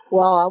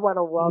Well, I want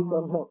to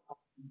welcome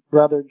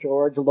Brother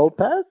George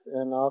Lopez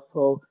and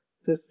also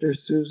Sister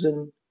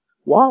Susan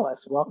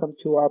Wallace. Welcome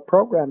to our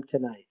program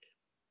tonight.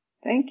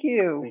 Thank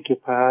you. Thank you,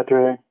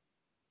 Padre.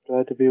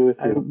 Glad to be with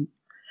you.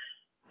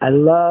 I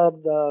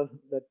love the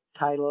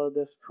title of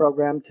this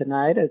program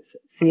tonight. It's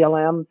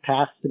CLM,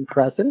 Past and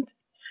Present.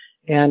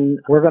 And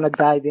we're going to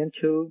dive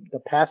into the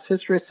past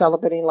history of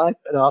celebrating life,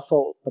 but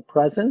also the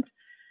present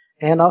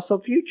and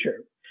also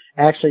future.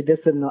 Actually, this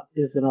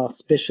is an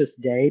auspicious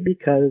day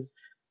because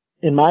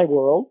in my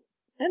world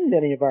and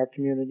many of our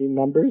community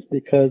members,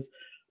 because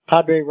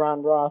Padre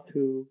Ron Roth,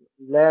 who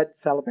led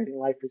Celebrating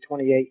Life for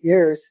 28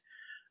 years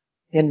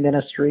in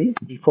ministry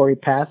before he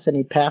passed, and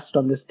he passed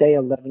on this day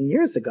 11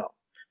 years ago.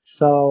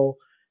 So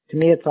to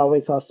me, it's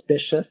always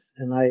auspicious,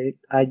 and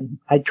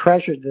I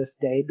treasure this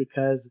day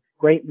because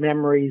great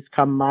memories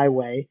come my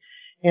way,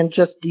 and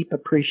just deep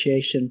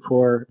appreciation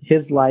for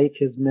his life,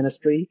 his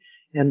ministry,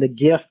 and the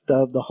gift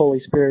of the Holy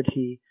Spirit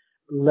he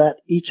let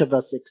each of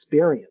us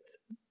experience.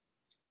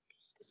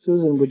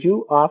 Susan, would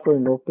you offer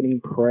an opening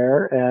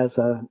prayer as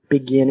a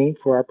beginning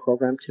for our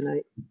program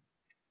tonight?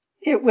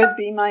 It would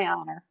be my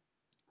honor.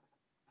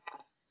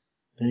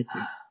 Thank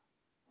you.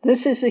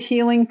 This is a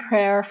healing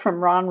prayer from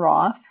Ron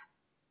Roth.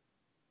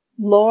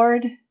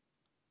 Lord,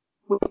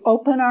 we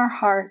open our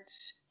hearts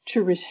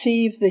to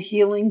receive the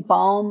healing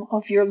balm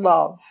of your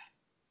love.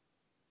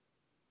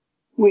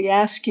 We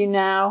ask you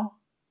now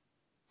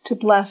to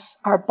bless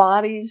our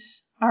bodies,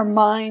 our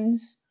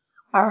minds,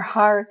 our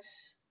hearts,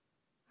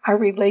 our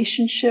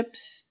relationships,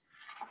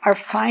 our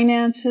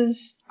finances,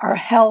 our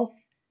health,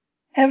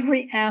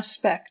 every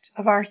aspect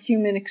of our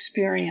human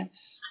experience.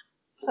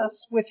 Bless us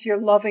with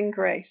your loving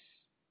grace.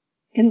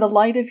 In the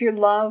light of your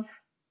love,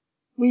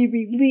 we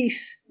release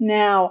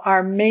now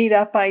our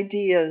made-up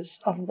ideas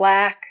of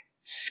lack,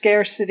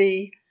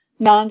 scarcity,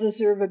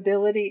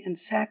 non-deservability, and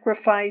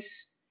sacrifice,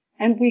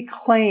 and we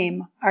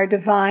claim our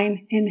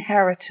divine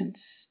inheritance.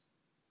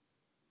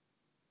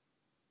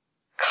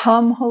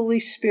 Come,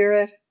 Holy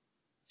Spirit,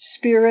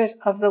 Spirit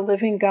of the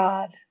living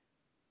God,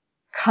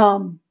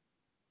 come.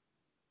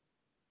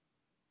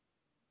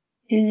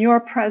 In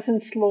your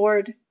presence,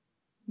 Lord,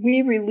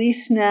 we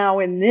release now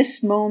in this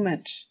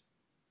moment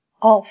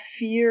all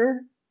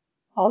fear,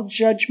 all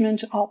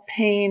judgment, all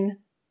pain,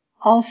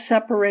 all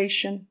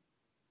separation.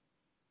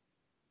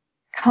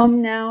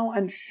 Come now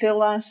and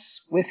fill us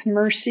with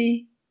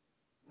mercy,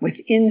 with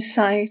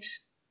insight,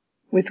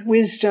 with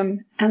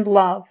wisdom and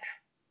love.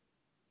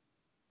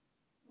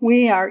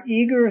 We are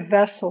eager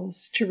vessels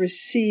to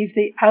receive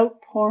the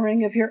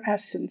outpouring of your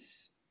essence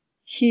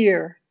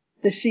here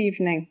this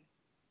evening.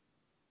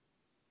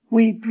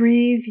 We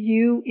breathe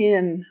you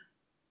in,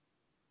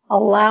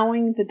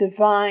 allowing the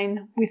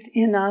divine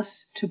within us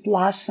to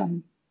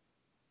blossom.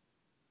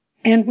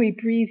 And we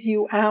breathe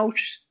you out,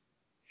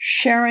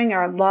 sharing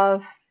our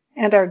love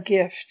and our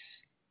gifts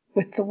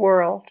with the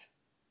world.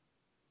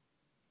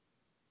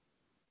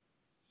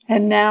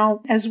 And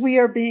now, as we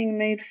are being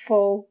made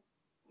full,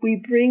 we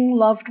bring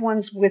loved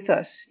ones with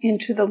us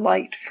into the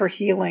light for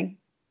healing.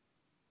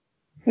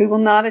 We will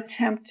not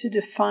attempt to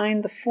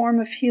define the form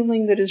of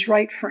healing that is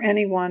right for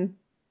anyone,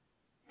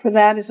 for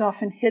that is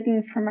often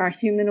hidden from our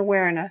human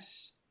awareness.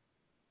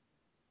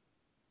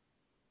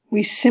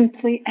 We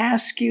simply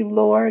ask you,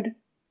 Lord,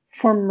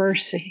 for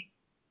mercy,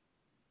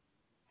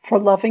 for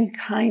loving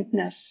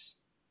kindness,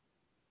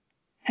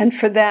 and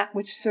for that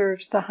which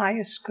serves the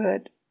highest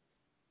good.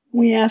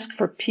 We ask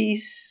for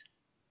peace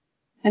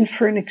and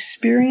for an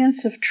experience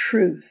of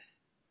truth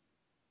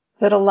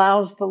that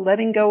allows the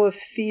letting go of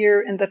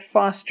fear and that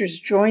fosters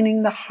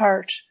joining the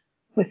heart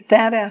with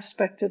that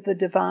aspect of the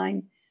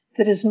divine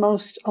that is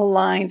most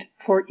aligned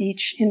for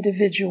each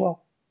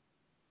individual.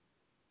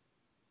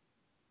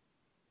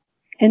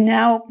 And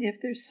now, if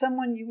there's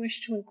someone you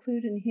wish to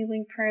include in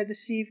healing prayer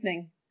this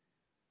evening,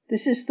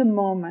 this is the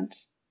moment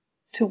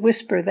to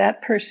whisper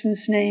that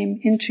person's name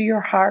into your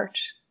heart,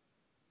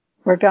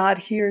 where God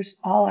hears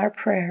all our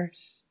prayers.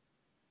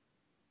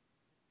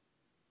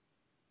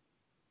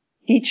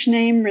 Each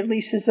name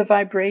releases a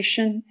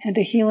vibration and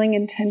a healing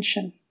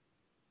intention.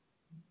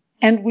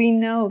 And we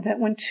know that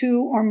when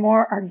two or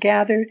more are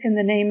gathered in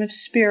the name of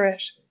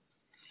Spirit,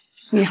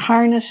 we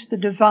harness the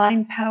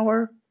divine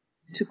power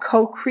to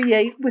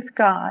co-create with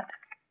God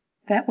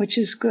that which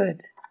is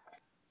good.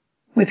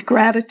 With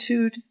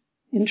gratitude,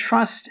 in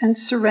trust and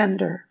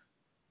surrender,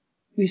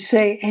 we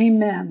say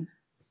amen.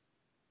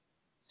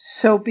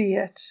 So be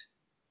it.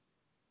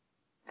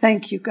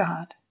 Thank you,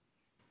 God.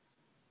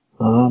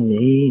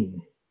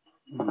 Amen.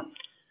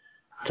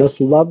 Just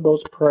love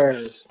those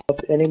prayers.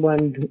 If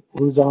anyone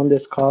who's on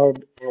this call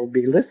will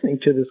be listening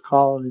to this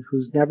call and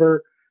who's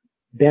never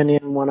been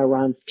in one of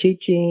Ron's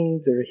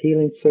teachings or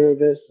healing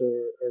service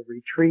or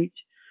retreat,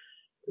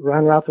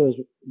 Ron Roth was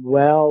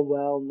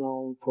well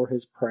known for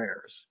his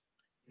prayers.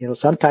 You know,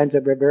 sometimes they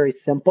were very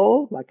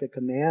simple, like a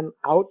command,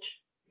 ouch,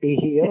 be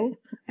healed,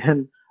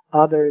 and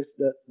others,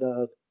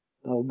 the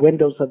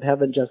windows of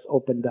heaven just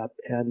opened up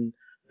and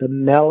the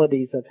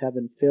melodies of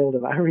heaven filled.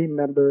 And I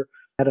remember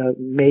at a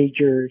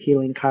major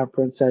healing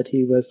conference that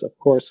he was, of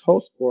course,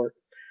 host for.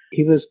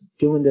 He was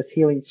doing this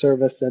healing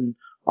service, and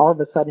all of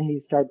a sudden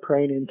he started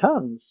praying in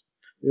tongues,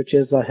 which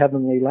is a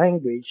heavenly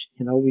language.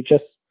 We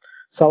just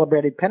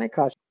celebrated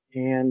Pentecost,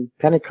 and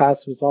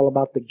Pentecost was all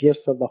about the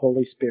gifts of the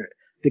Holy Spirit,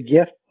 the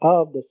gift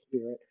of the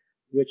Spirit,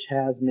 which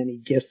has many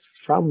gifts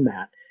from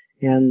that.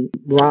 And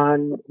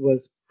Ron was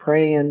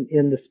praying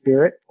in the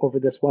Spirit over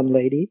this one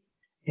lady.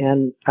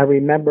 And I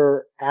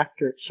remember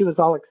after, she was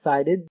all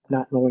excited,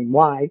 not knowing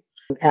why.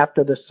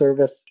 After the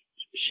service,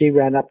 she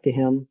ran up to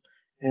him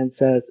and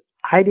says,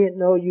 "I didn't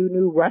know you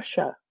knew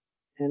Russia."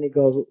 And he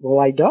goes, "Well,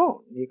 I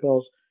don't." He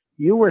goes,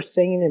 "You were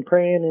singing and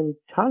praying in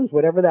tongues,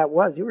 whatever that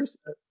was. You were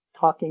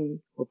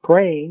talking or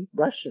praying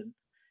Russian."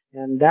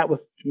 And that was,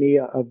 to me,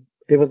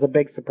 it was a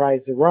big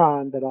surprise to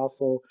Ron, but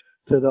also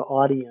to the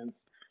audience.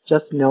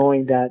 Just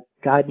knowing that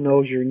God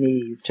knows your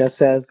needs,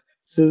 just as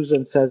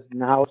Susan says,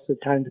 now is the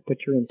time to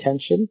put your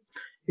intention.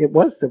 It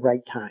was the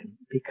right time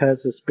because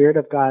the Spirit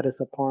of God is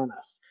upon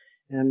us.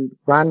 And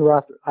Ron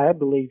Roth, I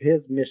believe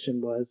his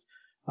mission was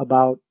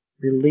about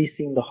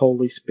releasing the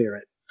Holy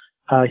Spirit.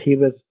 He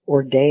was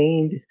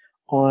ordained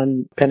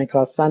on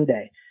Pentecost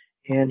Sunday,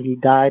 and he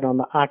died on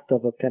the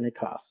octave of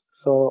Pentecost.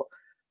 So,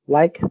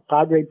 like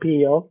Padre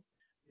Pio,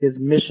 his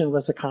mission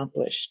was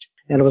accomplished.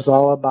 And it was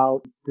all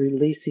about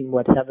releasing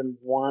what heaven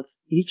wants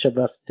each of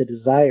us to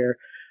desire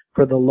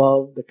for the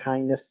love, the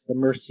kindness, the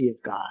mercy of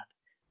God.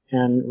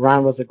 And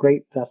Ron was a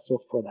great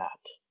vessel for that.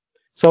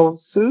 So,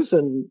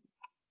 Susan,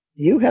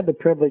 you had the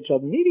privilege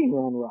of meeting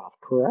Ron Roth,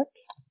 correct?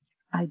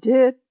 I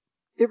did.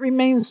 It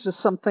remains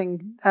just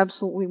something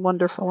absolutely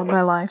wonderful in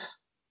my life.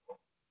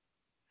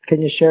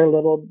 Can you share a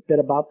little bit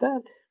about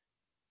that?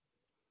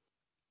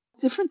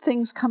 Different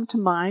things come to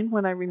mind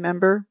when I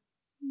remember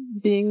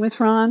being with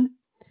Ron.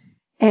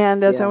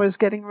 And as I was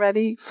getting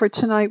ready for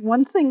tonight,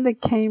 one thing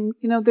that came,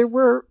 there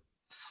were,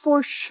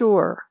 for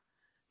sure,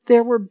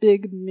 there were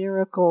big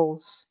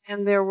miracles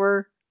and there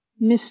were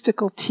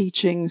mystical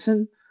teachings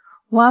and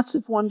lots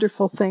of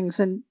wonderful things.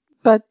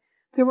 But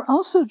there were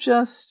also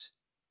just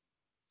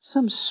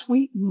some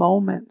sweet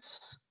moments,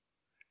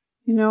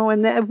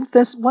 and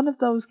this one of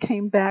those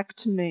came back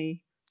to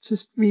me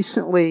just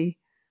recently.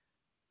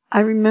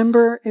 I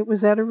remember it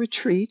was at a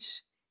retreat,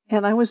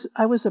 and I was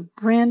a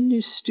brand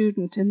new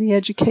student in the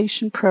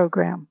education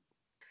program.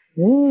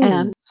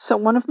 And so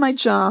one of my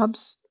jobs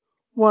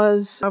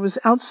was I was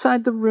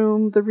outside the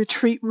room, the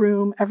retreat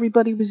room.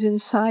 Everybody was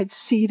inside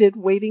seated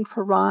waiting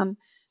for Ron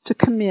to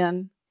come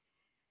in.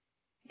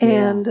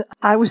 And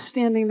I was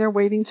standing there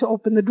waiting to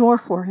open the door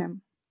for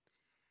him.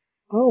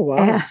 Oh, wow.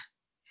 And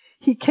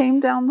he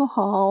came down the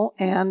hall,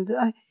 and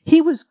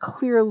he was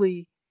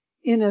clearly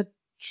in a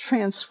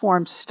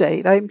transformed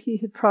state. He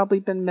had probably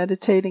been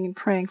meditating and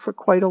praying for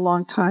quite a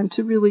long time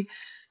to really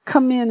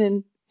come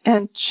in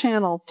and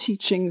channel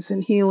teachings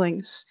and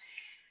healings.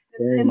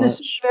 In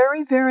this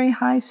very, very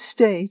high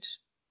state,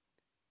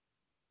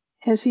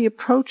 as he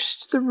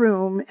approached the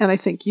room, and I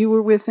think you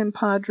were with him,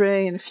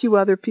 Padre, and a few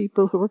other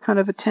people who were kind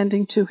of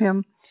attending to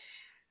him,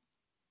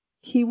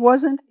 he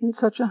wasn't in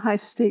such a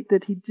high state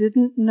that he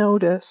didn't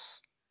notice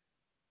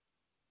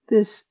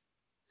this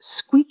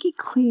squeaky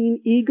clean,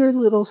 eager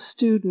little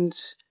student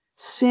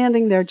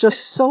standing there just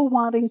so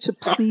wanting to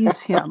please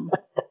him.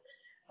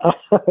 Oh,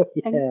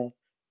 yeah. And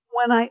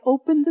when I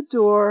opened the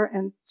door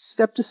and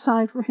stepped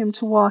aside for him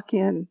to walk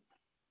in,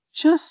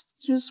 just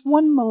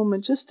one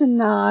moment, just a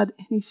nod,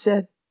 and he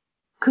said,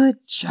 "Good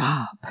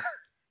job."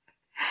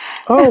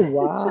 Oh,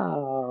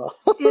 wow.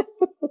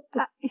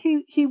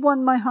 He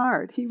won my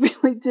heart. He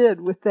really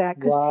did with that.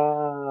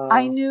 Wow.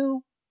 I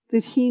knew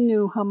that he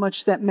knew how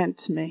much that meant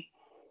to me.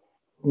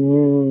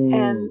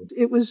 And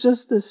it was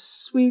just this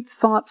sweet,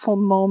 thoughtful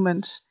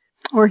moment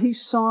where he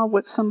saw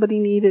what somebody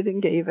needed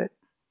and gave it.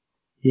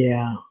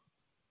 Yeah.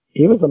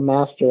 He was a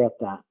master at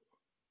that.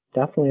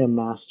 Definitely a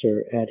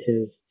master at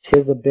his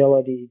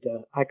ability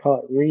to, I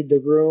call it, read the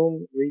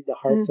room, read the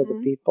hearts of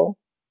the people.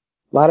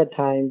 A lot of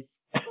times,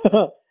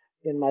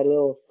 in my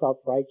little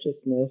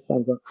self-righteousness,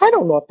 I'm going, I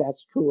don't know if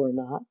that's true or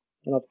not.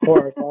 And of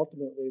course,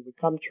 ultimately, it would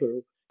come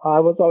true. I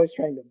was always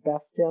trying to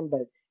best him,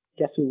 but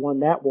guess who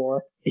won that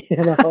war?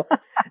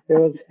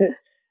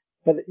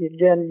 But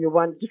again, you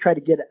want to try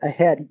to get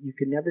ahead. You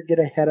can never get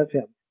ahead of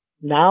him.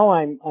 Now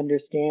I'm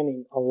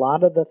understanding a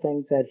lot of the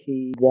things that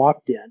he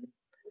walked in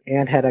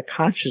and had a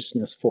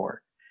consciousness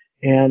for.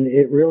 And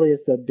it really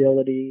is the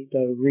ability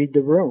to read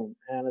the room.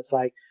 And it's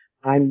like,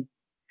 I'm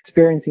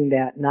experiencing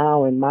that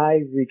now in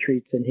my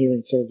retreats and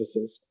healing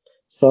services.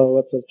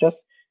 So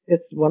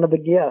it's one of the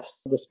gifts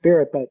of the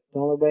Spirit, but the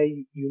only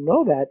way you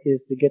know that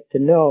is to get to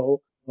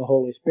know the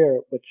Holy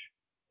Spirit, which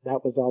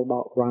that was all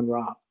about Ron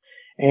Roth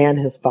and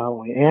his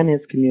following and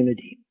his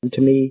community. And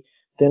to me,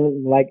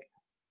 then like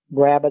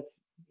rabbits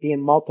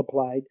being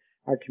multiplied,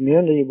 our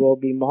community will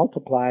be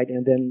multiplied,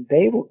 and then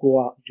they will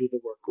go out and do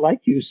the work, like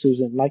you,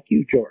 Susan, like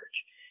you,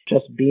 George,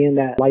 just being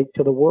that light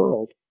to the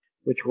world,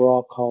 which we're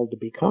all called to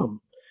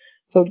become.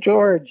 So,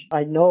 George,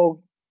 I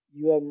know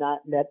you have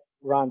not met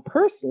Ron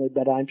personally,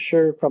 but I'm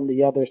sure from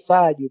the other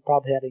side you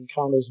probably had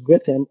encounters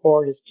with him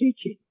or his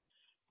teaching.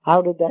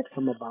 How did that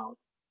come about?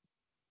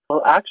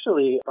 Well,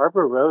 actually,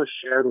 Barbara Rose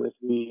shared with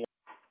me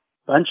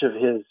a bunch of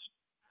his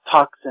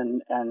talks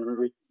and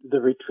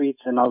the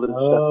retreats and all this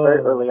stuff very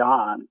early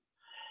on.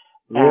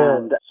 Really?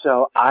 And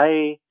so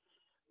I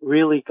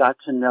really got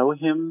to know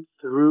him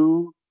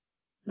through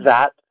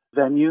that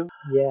venue.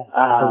 Yeah,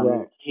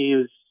 correct.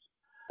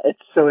 It's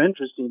so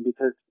interesting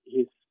because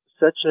he's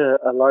such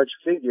a large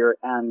figure,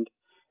 and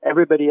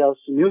everybody else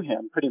knew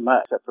him pretty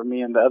much, except for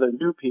me and the other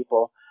new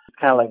people. It's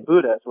kind of like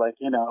Buddha. It's like,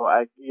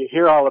 you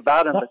hear all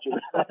about him, but you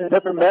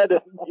never met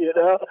him, He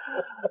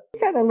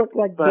kind of looked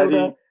like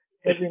Buddha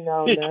every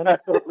now and then. He kind of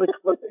looked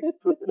like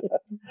Buddha.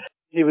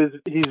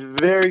 He's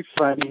very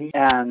funny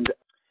and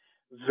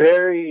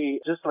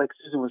very, just like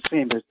Susan was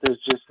saying, there's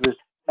just this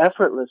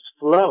effortless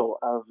flow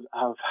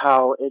of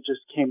how it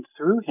just came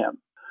through him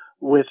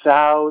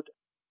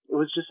it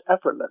was just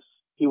effortless.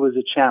 He was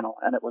a channel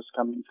and it was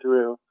coming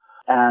through,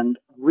 and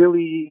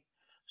really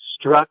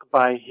struck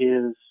by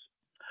his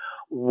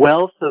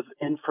wealth of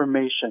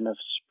information, of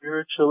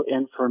spiritual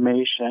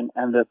information,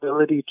 and the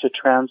ability to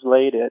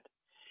translate it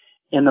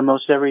in the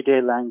most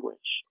everyday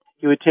language.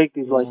 He would take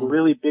these like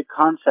really big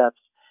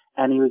concepts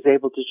and he was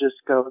able to just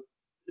go,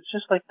 it's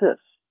just like this.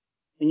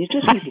 And you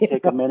just need to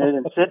take a minute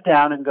and sit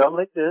down and go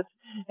like this.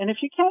 And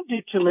if you can't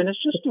do 2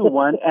 minutes, just do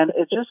one. And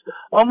it's just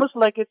almost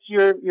like it's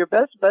your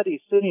best buddy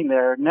sitting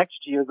there next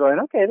to you going,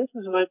 okay, this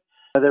is what,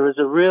 there was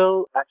a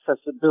real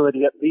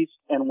accessibility, at least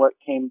in what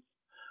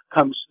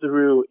comes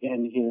through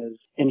in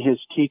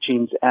his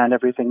teachings and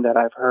everything that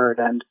I've heard.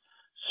 And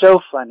so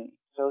funny,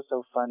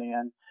 so funny.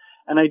 And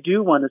I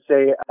do want to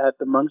say at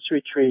the monks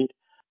retreat,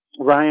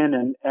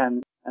 Ryan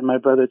and my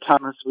brother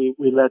Thomas, we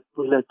led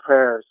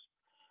prayers.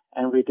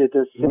 And we did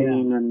this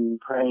singing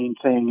and praying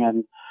thing.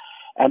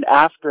 And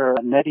after,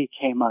 Nettie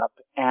came up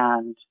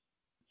and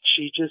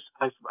she just,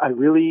 I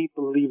really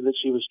believe that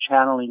she was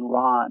channeling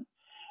Ron.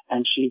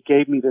 And she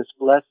gave me this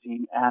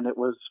blessing, and it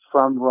was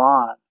from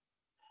Ron.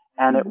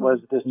 And it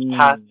was this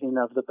passing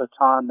of the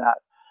baton that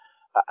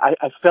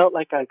I felt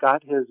like I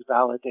got his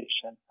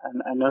validation.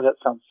 And I know that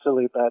sounds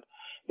silly, but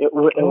it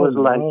was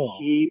like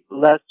he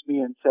blessed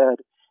me and said,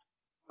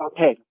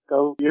 okay,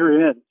 go,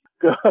 you're in.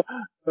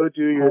 Go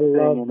do your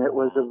thing. And it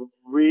was a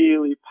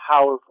really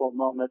powerful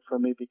moment for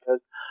me because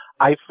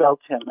I felt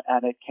him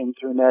and it came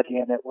through Nettie,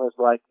 and it was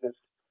like this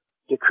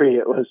decree.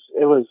 It was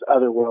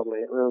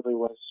otherworldly. It really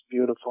was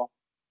beautiful.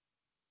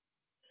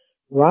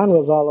 Ron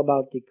was all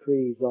about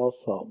decrees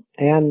also.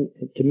 And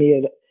to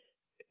me,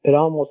 it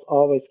almost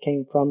always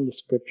came from the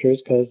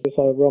scriptures because he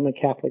was a Roman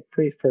Catholic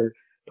priest for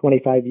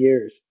 25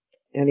 years.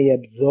 And he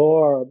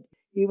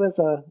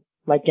was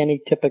like any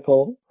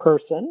typical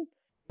person.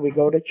 We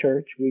go to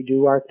church, we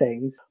do our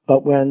things,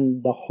 but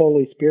when the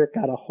Holy Spirit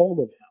got a hold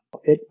of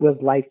him, it was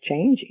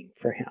life-changing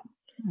for him.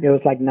 It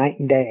was like night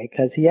and day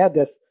because he had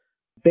this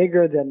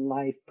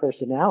bigger-than-life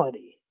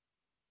personality,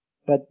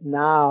 but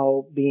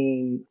now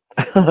being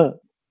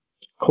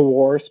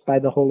coerced by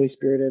the Holy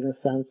Spirit in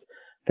a sense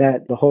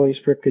that the Holy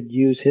Spirit could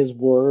use his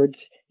words,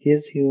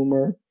 his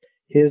humor,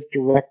 his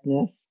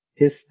directness,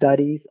 his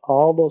studies,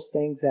 all those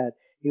things that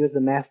he was a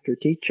master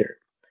teacher.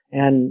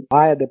 And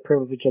I had the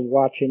privilege of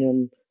watching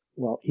him.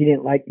 Well, he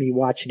didn't like me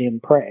watching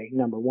him pray,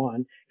 number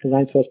one, because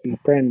I'm supposed to be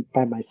praying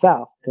by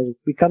myself, because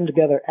we come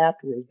together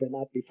afterwards, but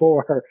not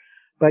before.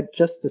 But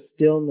just the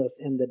stillness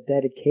and the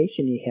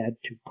dedication he had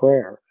to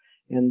prayer.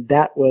 And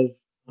that was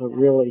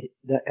really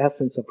the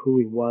essence of who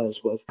he was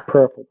a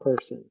prayerful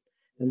person.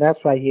 And that's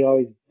why he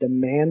always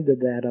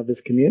demanded that of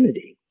his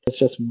community. It's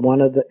just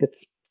it's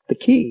the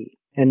key.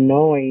 And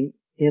knowing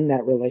in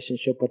that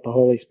relationship with the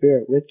Holy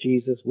Spirit, with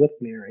Jesus, with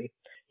Mary,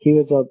 he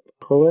was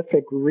a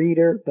prolific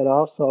reader, but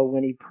also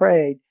when he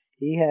prayed,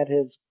 he had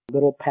his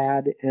little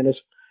pad and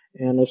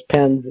his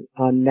pen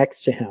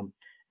next to him.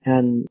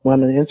 And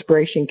when an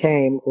inspiration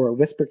came or a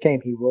whisper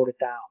came, he wrote it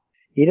down.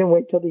 He didn't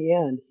wait till the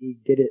end. He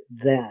did it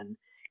then.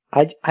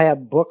 I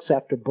have books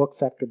after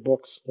books after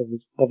books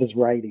of his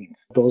writings,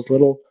 those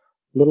little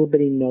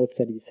bitty notes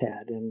that he's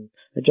had. And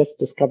I just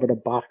discovered a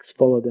box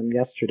full of them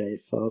yesterday.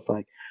 So it's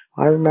like,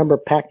 I remember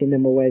packing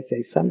them away,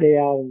 say, someday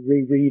I'll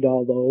reread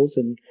all those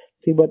and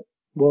see what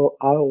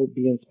I will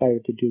be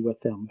inspired to do with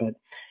them. But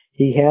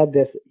he had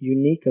this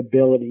unique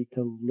ability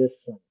to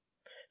listen.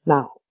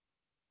 Now,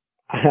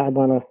 I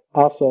want to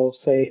also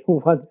say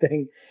one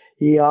thing.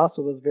 He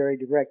also was very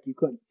direct. You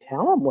couldn't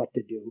tell him what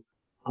to do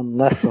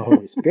unless the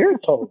Holy Spirit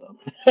told him.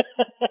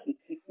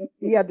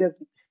 He had this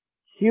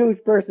huge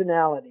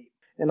personality,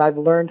 and I've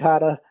learned how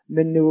to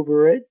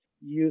maneuver it,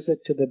 use it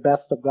to the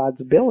best of God's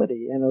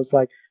ability. And it was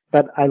like,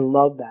 but I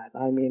love that.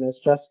 I mean,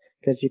 it's just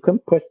because you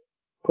couldn't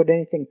put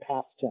anything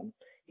past him.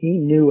 He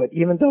knew it,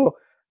 even though,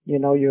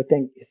 you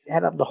think, is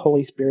that of the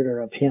Holy Spirit or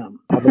of him?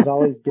 I was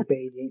always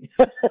debating.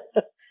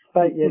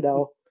 But,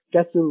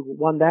 guess who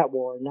won that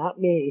war? Not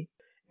me.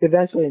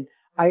 Eventually,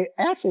 I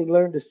actually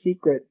learned a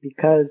secret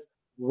because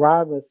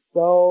Rob was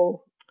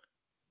so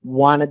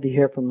wanted to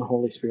hear from the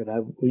Holy Spirit. I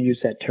will use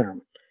that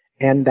term.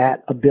 And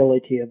that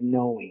ability of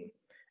knowing.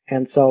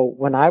 And so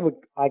when I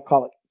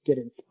call it get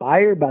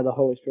inspired by the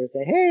Holy Spirit,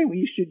 say, hey,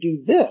 we should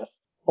do this.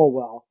 Oh,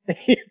 well,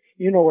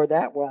 you know where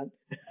that went.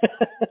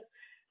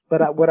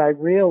 But what I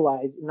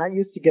realized, and I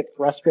used to get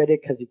frustrated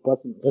because he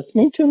wasn't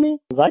listening to me,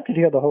 because I could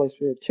hear the Holy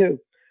Spirit too.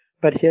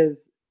 But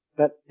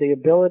the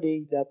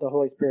ability that the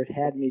Holy Spirit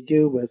had me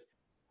do was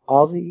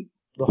all the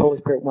Holy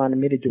Spirit wanted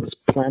me to do was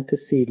plant the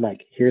seed.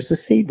 Like, here's the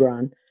seed,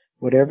 Ron.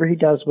 Whatever he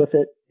does with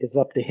it is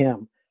up to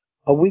him.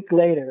 A week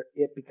later,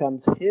 it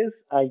becomes his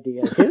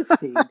idea, his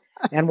seed,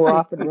 and we're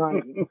off and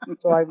running.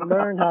 So I've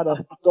learned how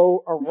to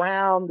go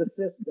around the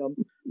system,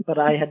 but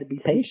I had to be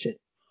patient,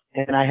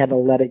 and I had to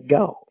let it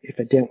go if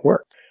it didn't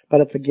work. But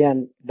it's,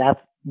 again,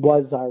 that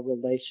was our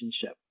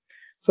relationship.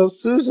 So,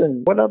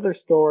 Susan, what other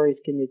stories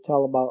can you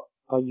tell about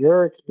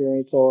your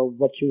experience or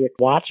what you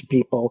watch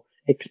people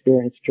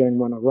experience during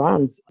one of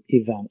Ron's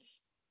events?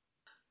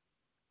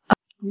 I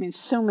mean,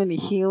 so many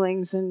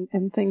healings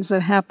and things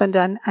that happened.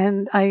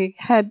 And I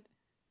had,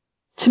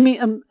 to me,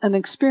 an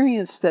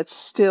experience that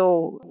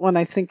still, when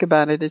I think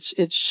about it,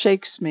 it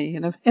shakes me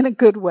in a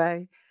good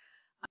way.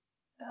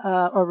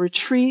 A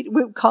retreat,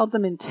 we called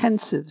them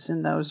intensives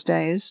in those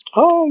days.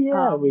 Oh,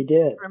 yeah, we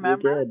did.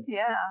 Remember? We did.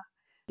 Yeah.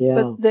 Yeah.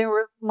 But they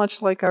were much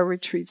like our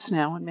retreats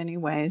now in many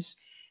ways.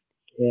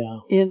 Yeah.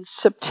 In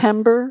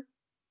September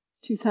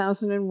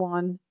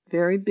 2001,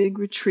 very big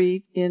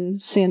retreat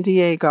in San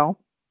Diego.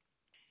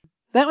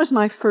 That was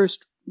my first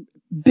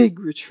big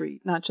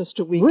retreat, not just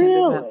a weekend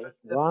event.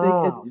 Really?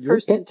 Wow. You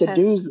picked a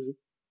doozy.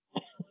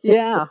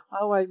 Yeah.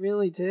 Oh, I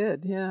really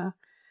did. Yeah.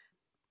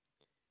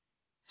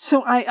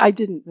 So I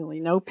didn't really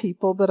know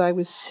people, but I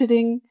was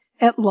sitting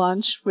at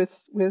lunch with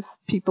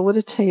people at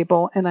a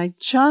table, and I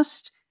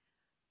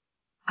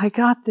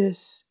got this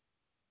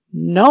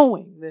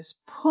knowing, this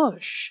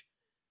push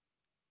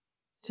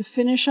to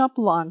finish up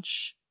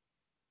lunch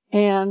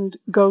and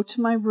go to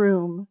my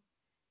room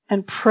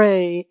and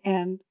pray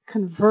and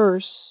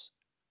converse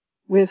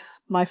with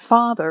my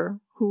father,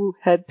 who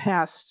had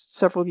passed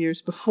several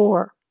years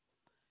before.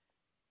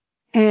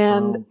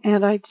 And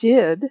I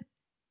did.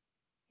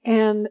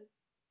 And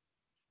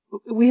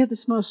we had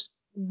this most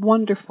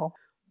wonderful,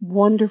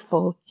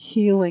 wonderful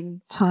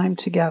healing time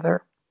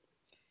together.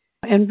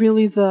 And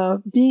really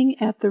the being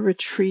at the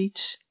retreat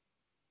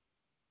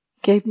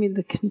gave me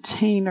the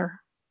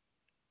container,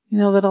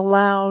 that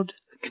allowed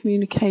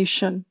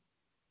communication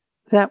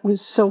that was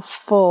so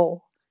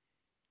full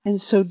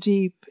and so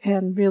deep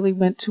and really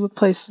went to a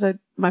place that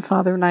my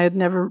father and I had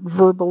never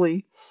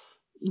verbally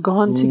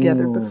gone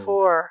together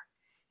before.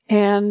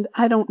 And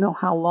I don't know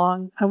how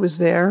long I was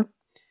there,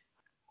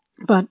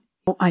 but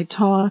I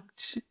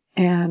talked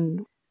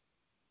and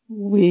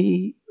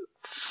we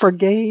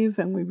forgave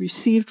and we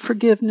received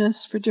forgiveness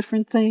for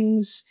different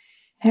things.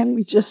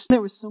 And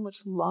there was so much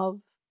love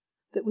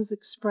that was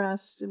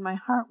expressed, and my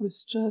heart was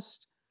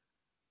just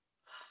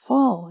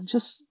full, and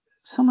just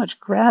so much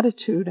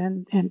gratitude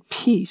and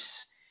peace.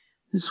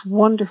 This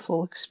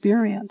wonderful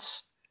experience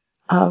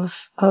of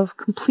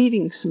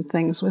completing some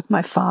things with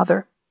my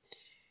father.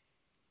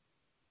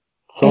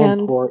 So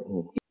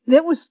important.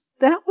 That was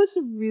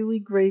a really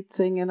great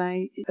thing, and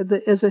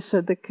as I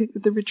said,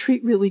 the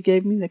retreat really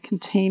gave me the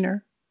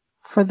container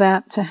for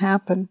that to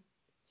happen.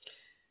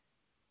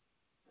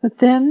 But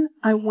then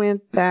I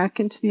went back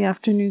into the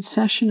afternoon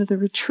session of the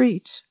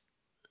retreat,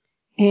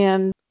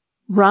 and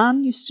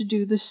Ron used to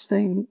do this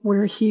thing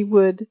where he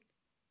would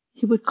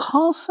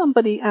call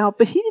somebody out,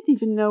 but he didn't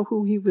even know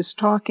who he was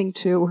talking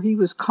to or he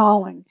was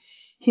calling.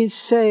 He'd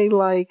say,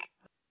 like,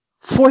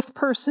 fourth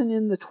person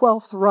in the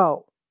 12th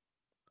row.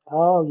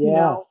 Oh,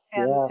 yeah.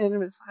 And it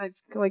was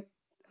like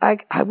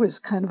I was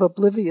kind of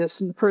oblivious,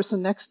 and the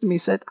person next to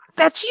me said,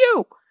 "That's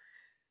you."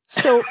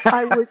 So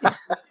I would,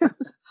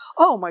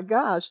 oh my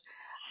gosh.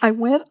 I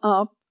went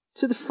up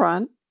to the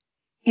front,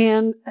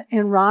 and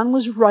Ron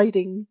was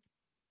writing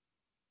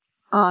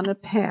on a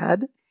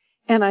pad,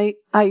 and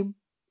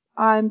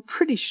I'm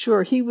pretty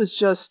sure he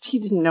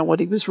didn't know what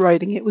he was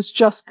writing. It was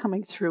just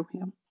coming through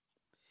him.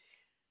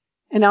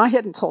 And I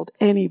hadn't told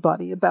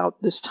anybody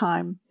about this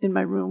time in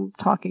my room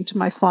talking to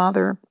my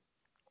father.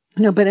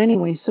 No, but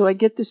anyway, so I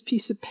get this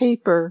piece of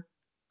paper,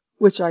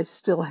 which I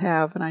still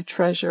have and I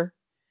treasure,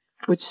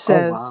 which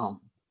says,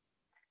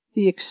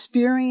 the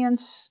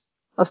experience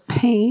of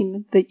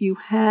pain that you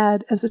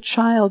had as a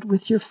child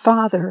with your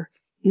father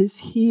is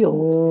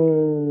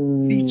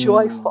healed. Be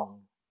joyful.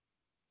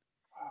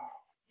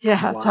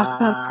 Yeah, wow. Talk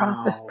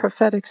about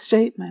prophetic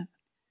statement.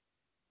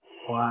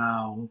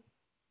 Wow.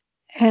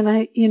 And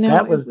it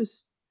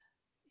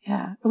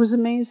was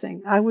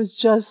amazing. I was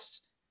just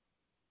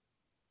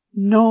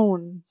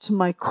known to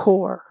my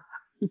core.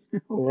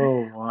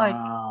 Oh,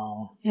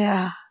 wow.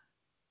 Yeah.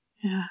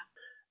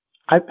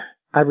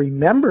 I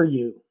remember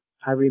you.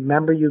 I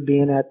remember you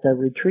being at the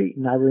retreat,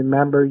 and I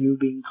remember you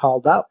being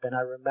called up, and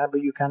I remember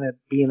you kind of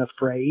being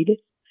afraid.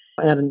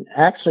 And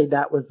actually,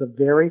 that was the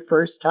very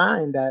first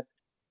time that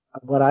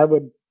what I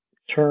would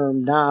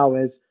term now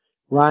as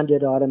Ron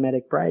did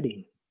automatic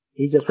writing.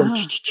 He just went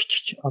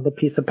on the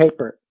piece of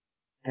paper.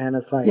 And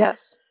it's like,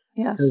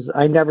 Yes. Because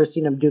I never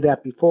seen him do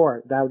that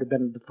before. That would have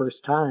been the first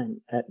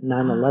time at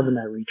 9/11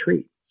 that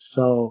retreat.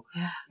 So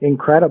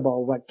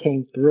incredible what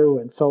came through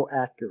and so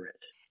accurate.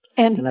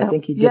 And I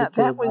think he did it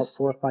to about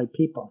 4 or 5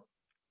 people.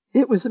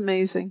 It was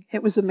amazing.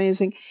 It was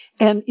amazing.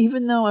 And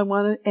even though I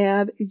want to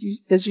add,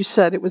 as you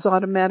said, it was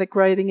automatic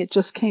writing. It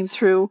just came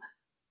through.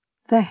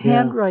 The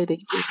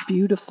handwriting is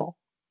beautiful.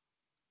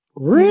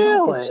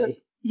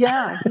 Really? He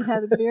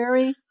had a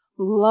very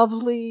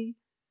lovely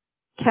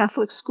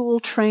Catholic school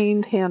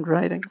trained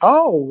handwriting.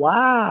 Oh,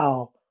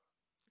 wow.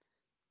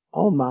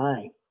 Oh,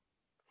 my.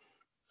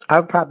 I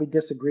would probably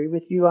disagree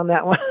with you on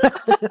that one.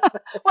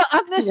 Well,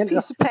 on this piece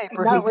of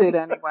paper, he did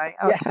anyway.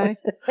 Okay.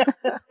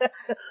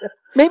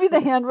 Maybe the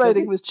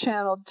handwriting was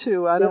channeled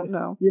too. I don't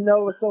know. You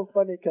know, it's so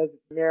funny because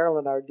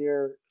Marilyn, our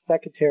dear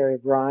secretary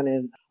of Ron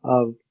and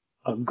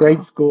a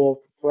grade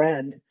school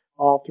friend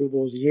all through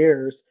those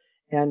years,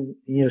 and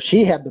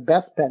she had the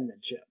best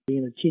penmanship,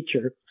 being a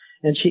teacher,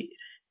 and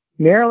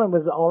Marilyn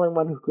was the only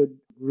one who could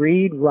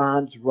read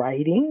Ron's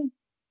writing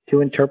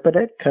to interpret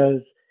it,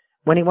 because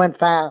when he went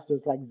fast, it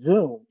was like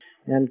zoom,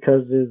 and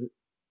because his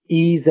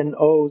E's and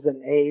O's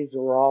and A's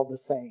were all the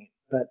same.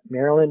 But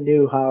Marilyn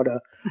knew how to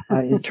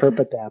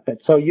interpret that. But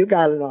so you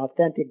got an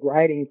authentic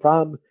writing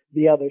from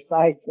the other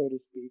side, so to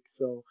speak.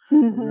 So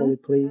I'm really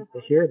pleased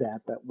to hear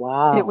that. But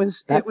wow, it was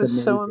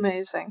amazing. so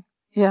amazing.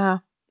 Yeah,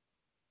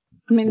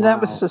 I mean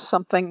that was just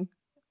something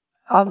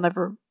I'll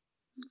never.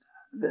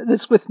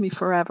 That's with me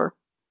forever.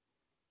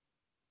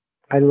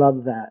 I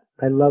love that.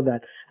 I love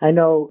that. I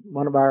know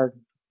one of our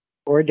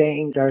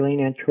ordained,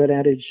 Darlene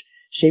Antoinette,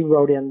 she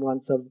wrote in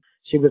once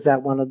she was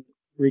at one of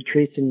the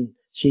retreats and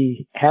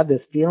she had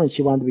this feeling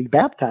she wanted to be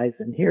baptized.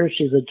 And here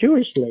she's a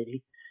Jewish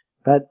lady,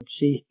 but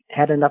she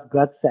had enough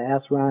guts to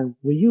ask Ron,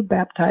 will you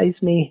baptize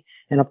me?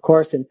 And of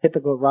course, in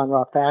typical Ron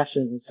Ra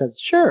fashion, said,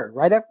 sure,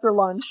 right after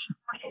lunch.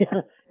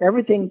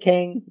 Everything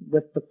came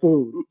with the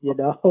food,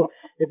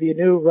 if you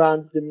knew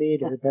Ron's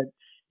demeanor, but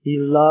he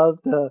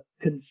loved to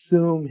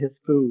consume his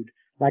food.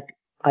 Like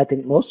I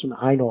think most of them,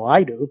 I know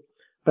I do,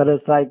 but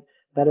it's like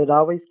that it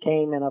always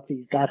came, and if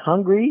he got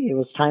hungry, it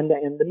was time to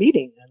end the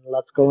meeting and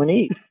let's go and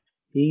eat.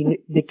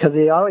 Because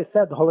he always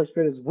said the Holy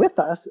Spirit is with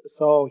us,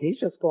 so he's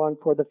just going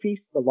for the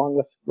feast along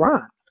with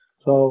Ron.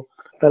 So,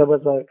 but it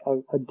was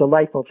a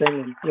delightful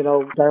thing. And,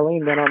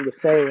 Darlene went on to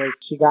say as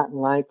she got in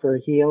line for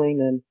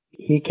healing, and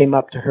he came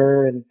up to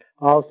her, and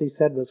all he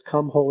said was,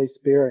 come, Holy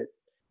Spirit.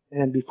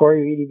 And before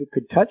he even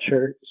could touch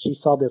her, she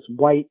saw this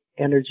white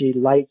energy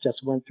light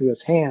just went through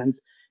his hands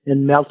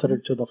and melted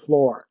her to the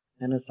floor.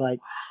 And it's like,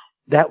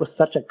 that was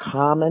such a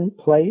common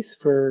place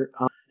for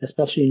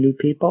especially new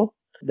people.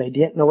 They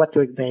didn't know what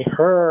to. They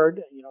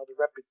heard,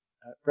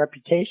 the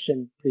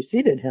reputation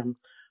preceded him,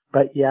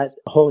 but yet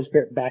the Holy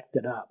Spirit backed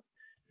it up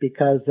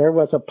because there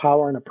was a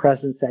power and a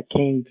presence that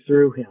came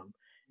through him.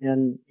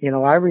 And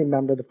I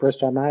remember the first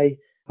time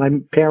my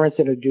parents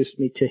introduced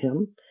me to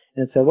him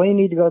and said, "Well, you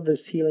need to go to this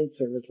healing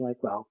service." I'm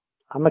like, well,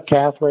 I'm a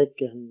Catholic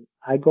and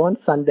I go on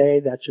Sunday.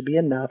 That should be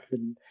enough.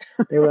 And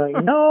they were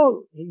like,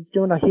 no, he's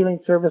doing a healing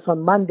service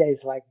on Mondays.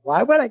 Like,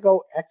 why would I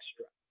go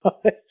extra?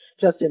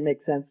 Just didn't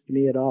make sense to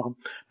me at all.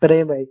 But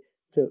anyway,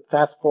 to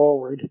fast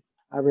forward,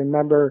 I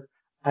remember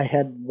I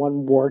had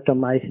one wart on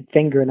my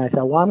finger and I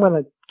thought, well, I'm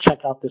going to check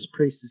out this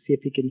priest to see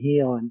if he can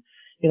heal. And,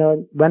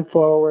 went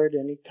forward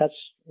and he touched,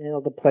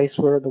 the place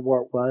where the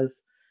wart was.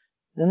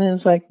 And then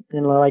it's like,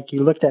 like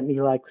you looked at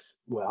me like,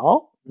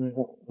 well,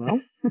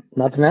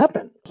 nothing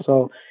happened.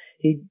 So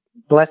he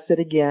blessed it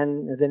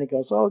again, and then he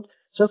goes, oh,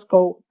 just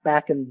go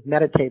back and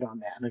meditate on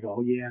that. And I go,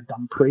 oh, yeah,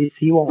 dumb priest,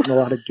 he won't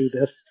know how to do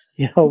this,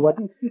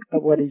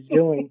 what he's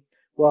doing.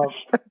 Well,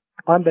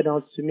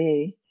 unbeknownst to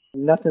me,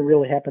 nothing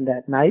really happened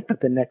that night,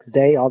 but the next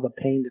day, all the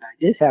pain that I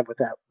did have with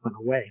that went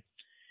away.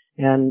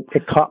 And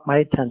it caught my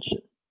attention.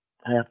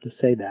 I have to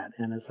say that.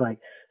 And it's like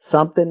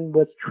something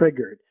was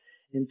triggered.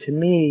 And to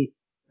me,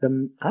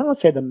 I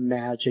don't say the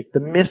magic, the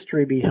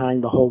mystery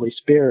behind the Holy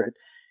Spirit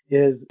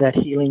is that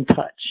healing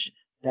touch,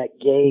 that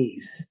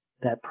gaze,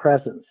 that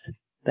presence,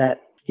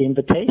 that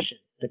invitation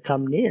to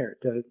come near,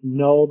 to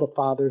know the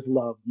Father's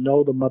love,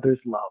 know the Mother's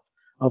love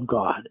of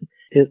God.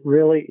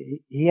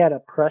 He had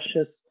a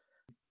precious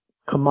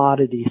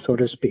commodity, so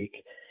to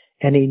speak,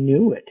 and he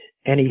knew it,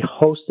 and he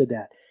hosted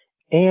that.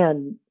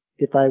 And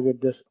if I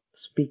would just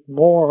speak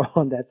more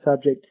on that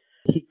subject,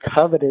 he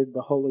coveted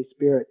the Holy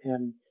Spirit,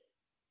 and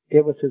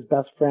it was his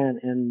best friend,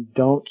 and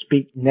don't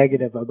speak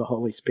negative of the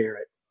Holy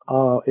Spirit.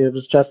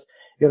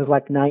 It was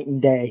like night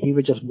and day. He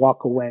would just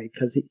walk away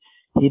because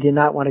he did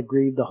not want to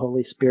grieve the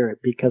Holy Spirit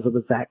because it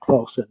was that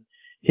close. And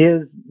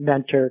his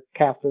mentor,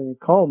 Catherine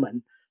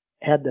Coleman,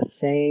 had the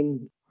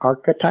same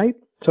archetype,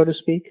 so to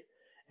speak,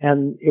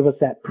 and it was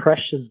that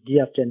precious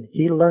gift. And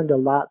he learned a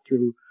lot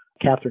through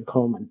Catherine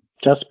Coleman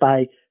just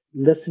by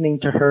listening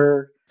to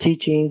her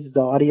teachings,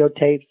 the audio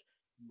tapes,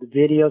 the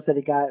videos that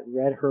he got,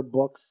 read her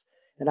books.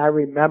 And I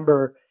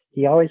remember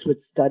he always would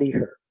study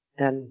her.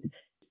 And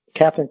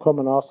Catherine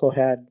Coleman also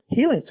had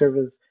healing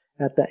service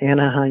at the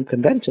Anaheim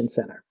Convention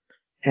Center.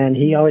 And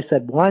he always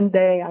said, one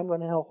day I'm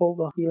going to hold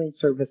a healing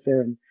service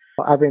there. And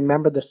I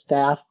remember the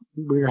staff,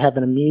 we were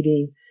having a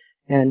meeting,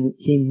 and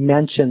he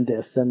mentioned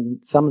this, and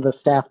some of the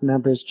staff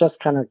members just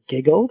kind of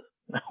giggled.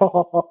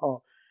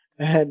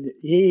 And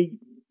he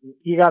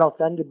got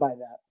offended by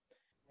that.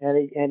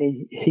 And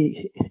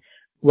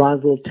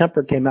Ron's little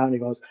temper came out, and he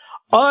goes,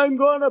 "I'm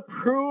going to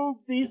prove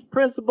these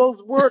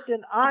principles work,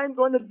 and I'm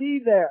going to be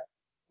there."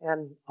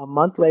 And a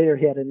month later,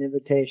 he had an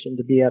invitation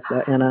to be at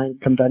the Anaheim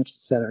Convention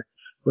Center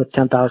with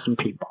 10,000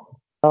 people.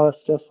 So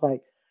it's just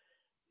like,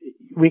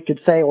 we could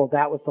say, well,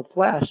 that was the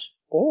flesh,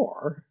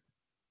 or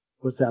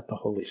was that the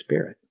Holy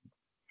Spirit?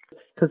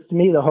 Because to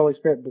me, the Holy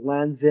Spirit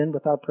blends in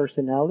with our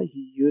personality.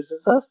 He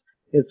uses us.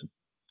 It's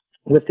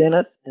within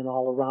us and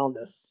all around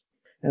us.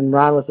 And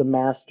Ron was a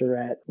master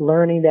at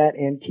learning that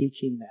and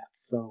teaching that.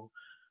 So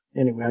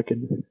anyway, I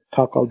could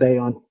talk all day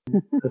on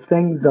the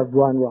things of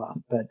Ron Roth,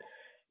 but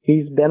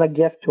he's been a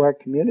gift to our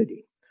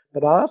community.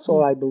 But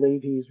also, I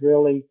believe he's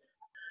really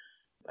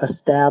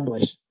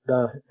established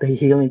the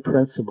healing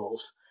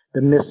principles,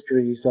 the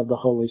mysteries of the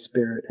Holy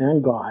Spirit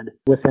and God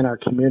within our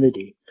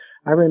community.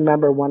 I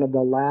remember one of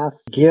the last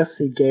gifts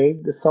he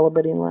gave to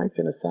Celebrating Life,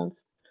 in a sense,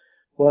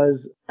 was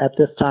at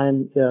this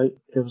time, it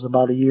was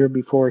about a year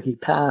before he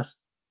passed,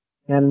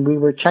 and we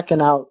were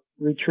checking out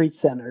retreat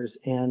centers,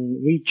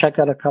 and we checked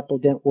out a couple,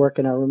 didn't work,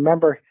 and I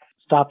remember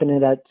stopping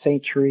in at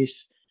St. Therese,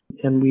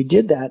 and we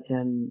did that,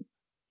 and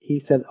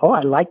he said, "Oh,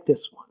 I like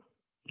this one.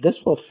 This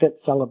will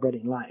fit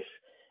Celebrating Life."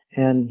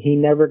 And he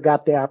never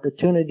got the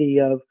opportunity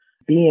of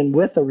being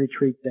with a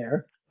retreat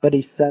there, but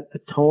he set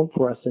a tone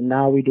for us, and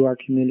now we do our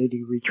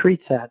community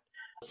retreats at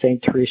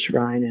St. Therese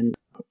Shrine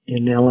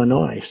in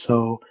Illinois.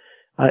 So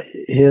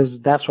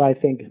that's why I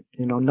think,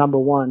 number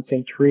one,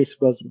 St. Therese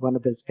was one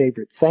of his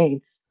favorite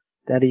saints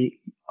that he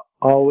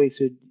always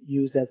would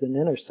use as an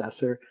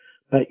intercessor,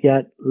 but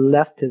yet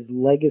left his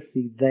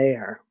legacy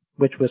there,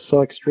 which was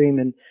so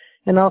extreme.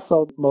 And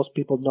also, most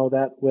people know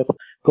that with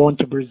going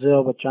to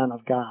Brazil with John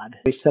of God.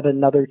 We set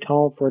another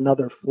tone for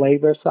another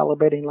flavor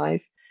Celebrating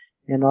Life.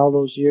 And all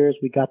those years,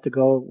 we got to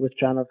go with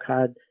John of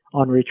God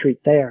on retreat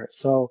there.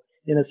 So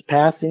in his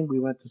passing, we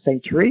went to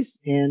St. Therese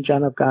and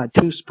John of God,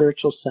 two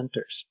spiritual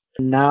centers.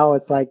 And now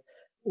it's like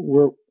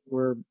we're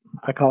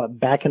I call it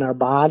back in our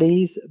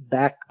bodies,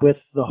 back with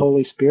the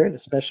Holy Spirit,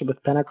 especially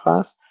with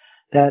Pentecost,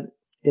 that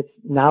it's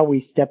now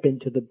we step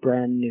into the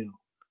brand new.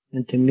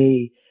 And to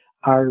me,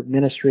 our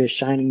ministry is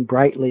shining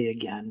brightly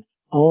again,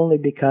 only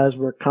because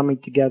we're coming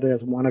together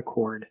as one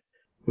accord,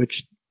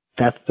 which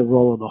that's the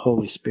role of the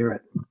Holy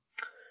Spirit.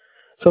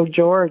 So,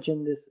 George,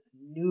 in this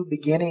new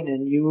beginning,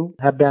 and you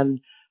have been,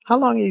 how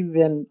long have you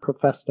been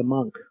professed a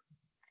monk?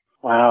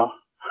 Wow.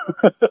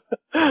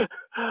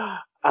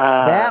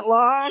 That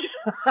long?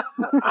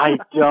 I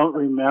don't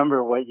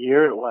remember what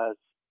year it was.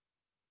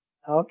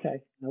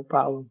 Okay, no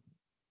problem.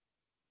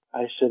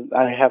 I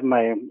have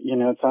my,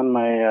 it's on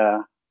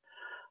my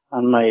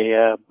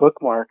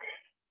bookmark.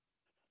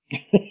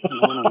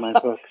 One of my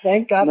books.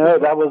 Thank God. No,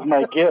 that was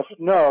my gift.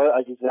 No,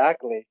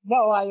 exactly.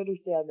 No, I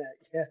understand that.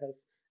 Yes.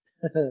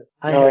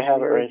 I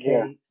have it right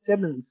here.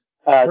 Simmons.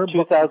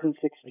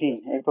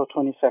 2016, April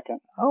 22nd.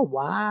 Oh,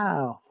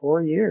 wow.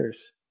 4 years.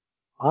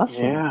 Awesome.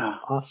 Yeah.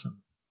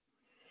 Awesome.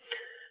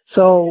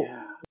 So,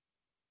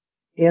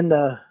 in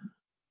the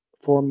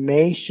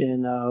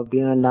formation of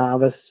being a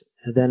novice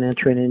and then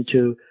entering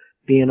into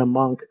being a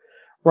monk,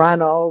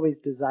 Ron always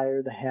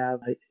desired to have,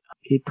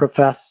 he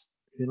professed,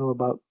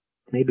 about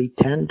maybe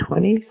 10,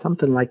 20,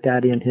 something like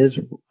that in his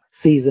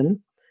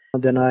season.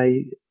 And then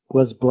I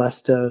was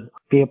blessed to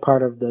be a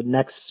part of the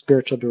next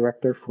spiritual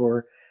director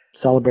for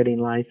Celebrating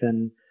Life.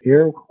 And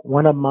you're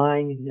one of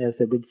mine, as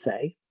they would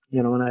say,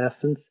 in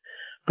essence.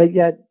 But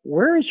yet,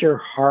 where is your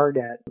heart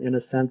at, in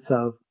a sense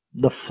of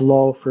the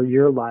flow for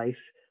your life,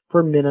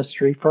 for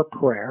ministry, for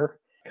prayer?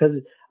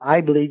 Because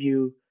I believe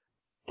you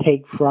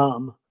take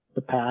from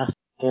the past,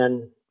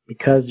 and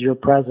because you're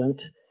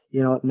present,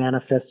 it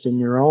manifests in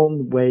your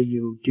own way.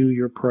 You do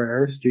your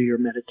prayers, do your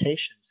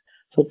meditations.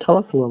 So tell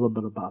us a little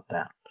bit about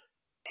that.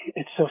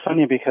 It's so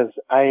funny because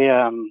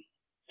I,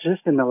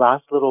 just in the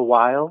last little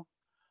while,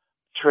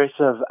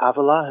 Teresa of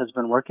Avila has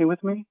been working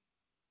with me.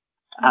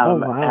 Oh,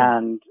 wow.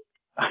 And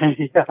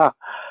yeah.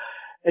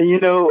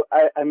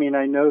 And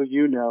I know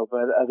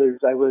but others,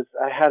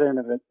 I had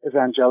an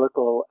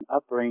evangelical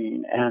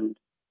upbringing, and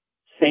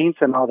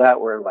saints and all that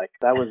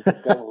that was the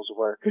devil's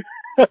work.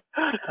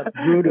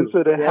 Voodoo. And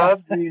so to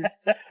have these,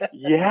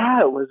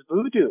 it was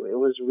voodoo. It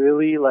was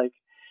really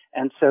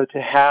and so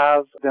to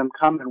have them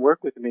come and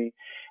work with me,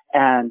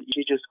 and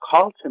she just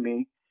called to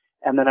me,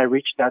 and then I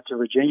reached out to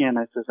Virginia and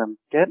I says, "I'm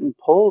getting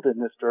pulled in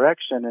this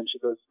direction." And she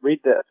goes,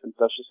 "Read this." And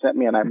so she sent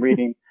me, and I'm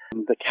reading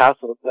the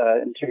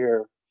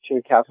interior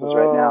castles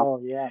right now. Oh,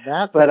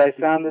 yeah, but I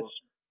found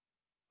this.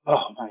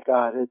 Oh my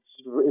God,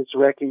 it's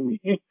wrecking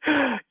me,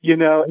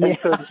 And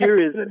so here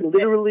is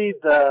literally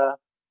the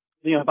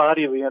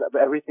embodiment of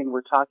everything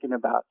we're talking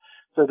about.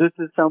 So this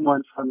is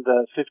someone from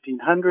the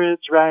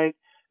 1500s, right?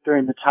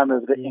 During the time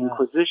of the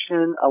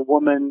Inquisition, a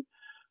woman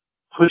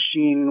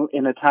pushing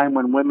in a time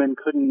when women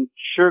couldn't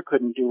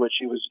do what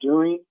she was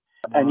doing.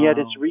 And yet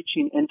it's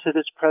reaching into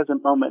this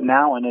present moment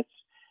now, and it's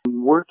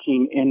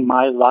working in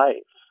my life.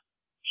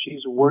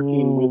 She's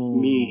working with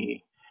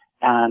me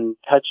and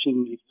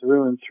touching me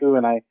through and through.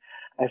 And I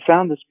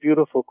found this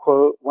beautiful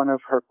quote, one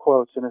of her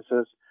quotes, and it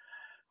says,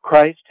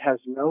 Christ has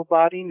no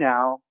body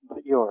now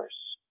but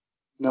yours,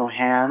 no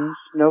hands,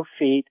 no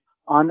feet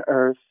on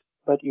earth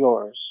but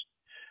yours.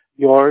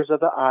 Yours are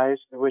the eyes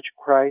through which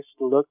Christ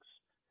looks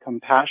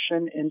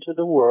compassion into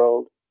the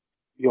world.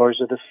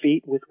 Yours are the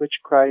feet with which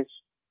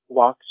Christ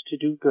walks to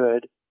do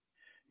good.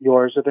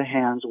 Yours are the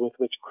hands with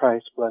which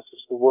Christ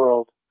blesses the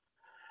world.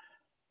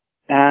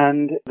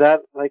 And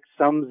that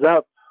sums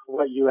up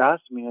what you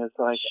asked me. Is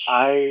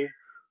I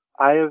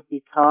have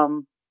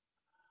become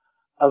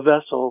a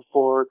vessel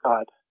for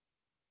God.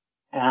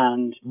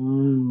 And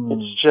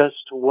it's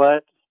just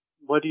what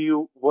do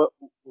you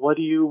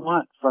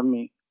want from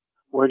me?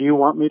 Where do you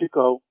want me to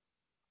go?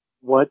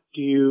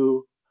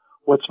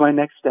 What's my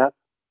next step?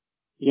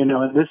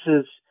 And this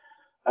is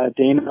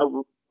Dana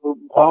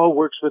all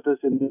works with us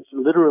in this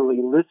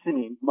literally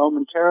listening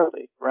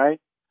momentarily, right?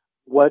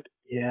 What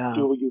do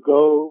you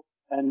go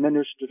and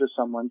minister to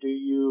someone? Do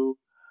you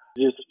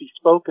just be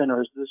spoken,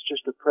 or is this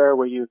just a prayer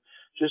where you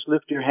just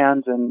lift your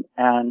hands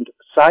and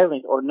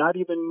silent or not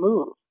even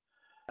move?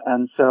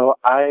 And so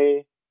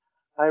I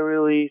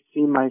really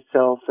see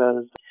myself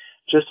as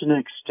just an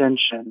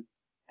extension,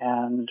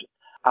 and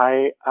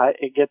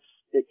it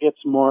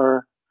gets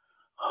more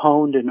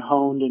honed and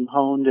honed and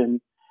honed, and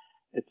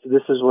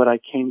this is what I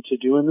came to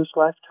do in this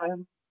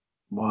lifetime.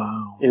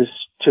 Wow. Is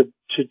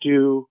to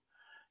do,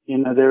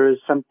 there is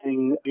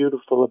something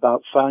beautiful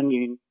about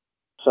finding,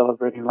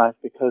 celebrating life,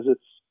 because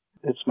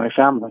it's my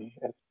family.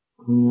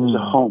 There's a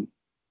home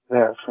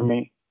there for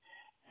me.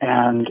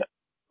 And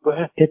go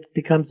ahead. It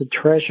becomes a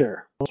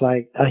treasure. It's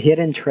like a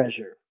hidden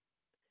treasure.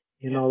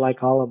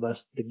 Like all of us,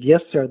 the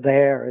gifts are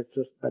there. It's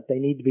just that they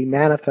need to be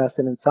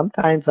manifested, and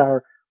sometimes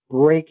our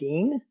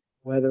breaking,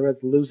 whether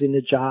it's losing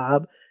a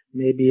job,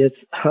 maybe it's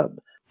a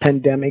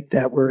pandemic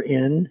that we're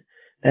in,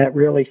 that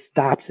really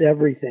stops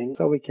everything,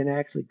 so we can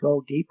actually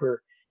go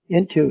deeper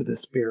into the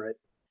spirit.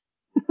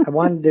 I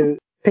wanted to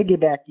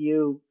piggyback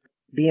you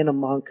being a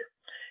monk,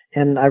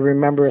 and I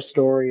remember a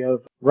story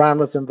of Ron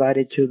was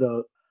invited to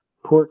the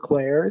Poor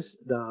Clares,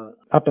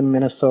 up in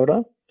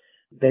Minnesota.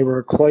 They were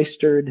a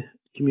cloistered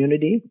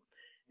community.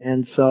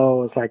 And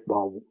so it's like,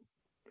 well,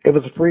 it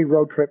was a free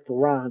road trip for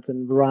Ron,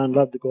 and Ron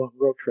loved to go on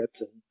road trips.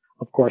 And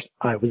of course,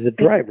 I was a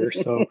driver,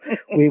 so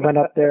we went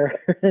up there,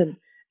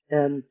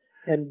 and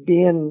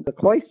being the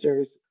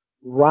cloisters,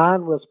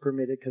 Ron was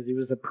permitted because he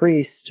was a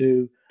priest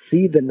to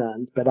see the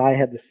nuns, but I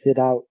had to sit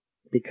out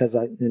because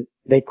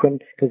they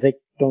couldn't, because they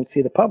don't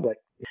see the public.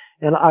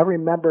 And I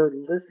remember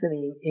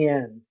listening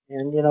in,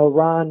 and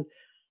Ron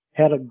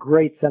had a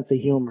great sense of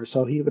humor,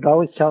 so he would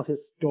always tell his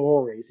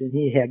stories, and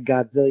he had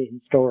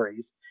godzillion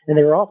stories. And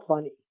they were all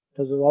funny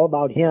because it was all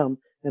about him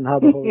and how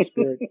the Holy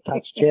Spirit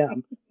touched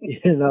him,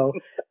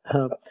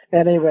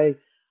 Anyway,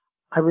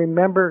 I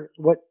remember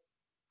what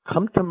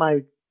come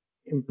to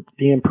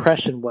the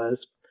impression was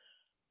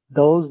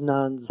those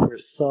nuns were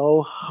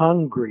so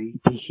hungry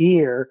to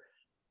hear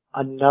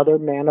another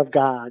man of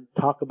God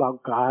talk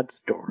about God's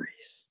stories.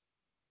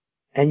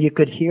 And you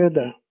could hear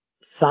the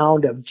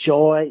sound of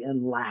joy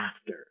and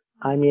laughter.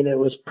 I mean, it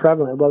was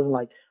prevalent. It wasn't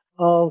like,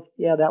 oh,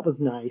 yeah, that was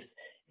nice.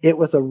 It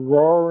was a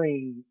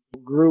roaring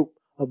group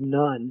of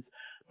nuns,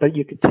 but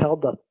you could tell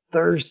the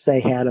thirst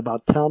they had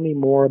about, tell me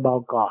more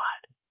about God.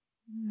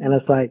 And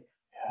it's like,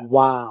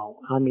 wow.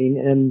 I mean,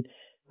 and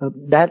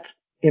that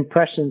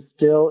impression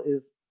still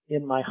is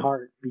in my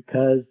heart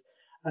because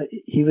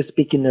he was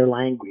speaking their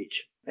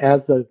language.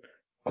 As the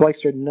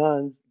cloistered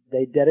nuns,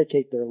 they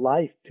dedicate their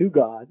life to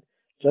God,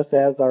 just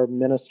as our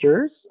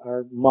ministers,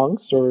 our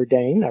monks are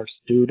ordained, our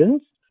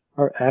students,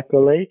 our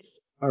acolytes,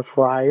 our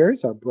friars,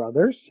 our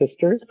brothers,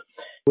 sisters.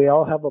 We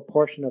all have a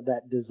portion of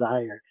that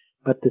desire.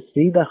 But to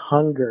see the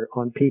hunger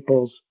on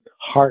people's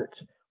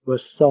hearts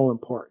was so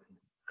important.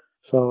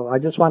 So I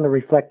just want to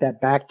reflect that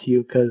back to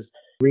you because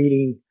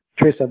reading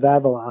Teresa of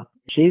Avila,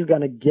 she's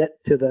going to get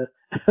to the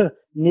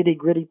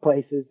nitty-gritty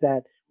places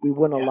that we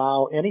wouldn't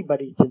allow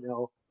anybody to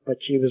know, but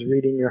she was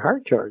reading your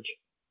heart, George.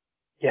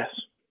 Yes.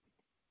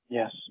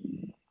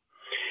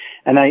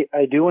 And I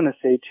do want to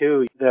say,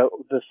 too,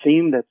 the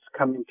theme that's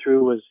coming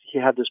through was he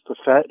had this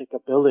prophetic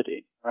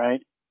ability,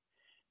 right?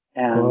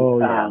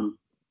 And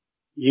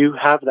you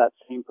have that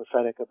same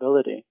prophetic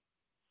ability.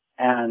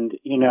 And,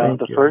 my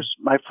first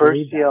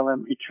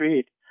CLM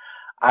retreat,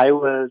 I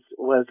was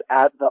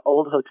at the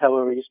old hotel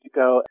where we used to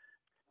go,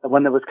 the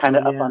one that was kind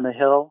of up on the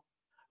hill,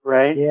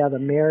 right? Yeah, the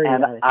Marriott.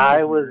 And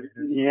I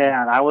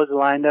was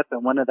lined up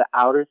in one of the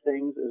outer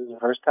things. It was the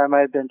first time I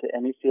had been to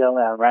any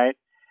CLM, right?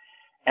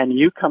 And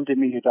you come to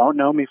me, you don't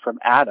know me from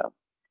Adam,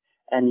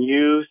 and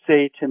you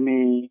say to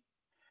me,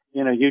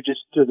 you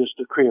just do this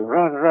decree,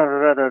 rah, rah,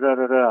 rah, rah, rah,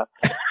 rah, rah,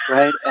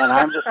 right? And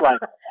I'm just like,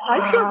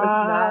 I thought it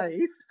was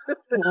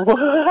nice.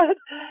 What?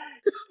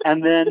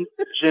 And then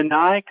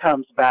Janai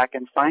comes back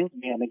and finds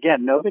me, and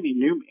again, nobody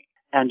knew me.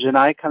 And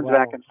Janai comes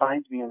back and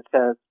finds me and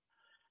says,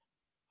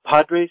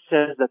 Padre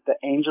says that the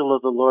angel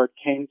of the Lord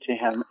came to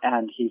him,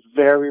 and he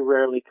very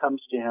rarely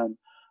comes to him,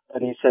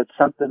 but he said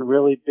something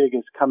really big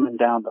is coming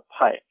down the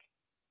pike.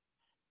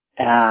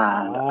 And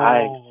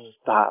I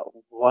thought,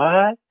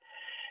 what?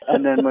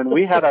 And then when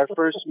we had our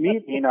first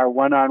meeting, our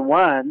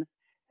one-on-one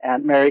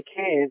at Mary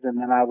Kay's, and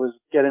then I was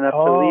getting up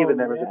to leave, and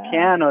there was a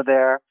piano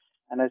there,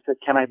 and I said,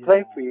 can I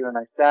play for you? And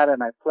I sat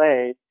and I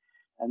played.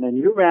 And then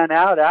you ran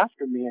out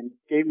after me and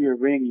gave me a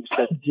ring. You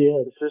said,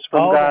 this is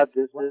from God.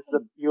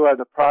 You are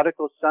the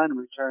prodigal son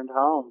returned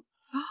home.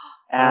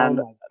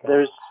 And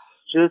there's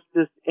just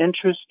this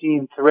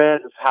interesting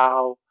thread of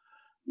how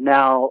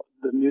now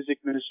the music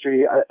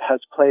ministry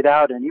has played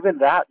out. And even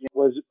that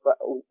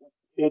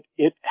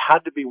it had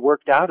to be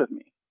worked out of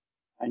me.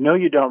 I know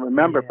you don't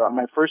remember, but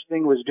my first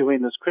thing was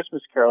doing those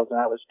Christmas carols, and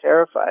I was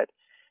terrified.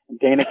 And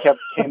Dana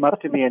came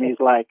up to me, and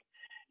he's like,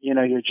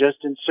 you're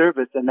just in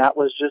service. And that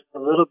was just a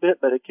little bit,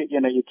 but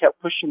you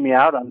kept pushing me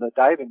out on the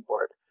diving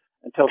board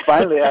until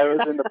finally I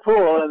was in the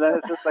pool, and then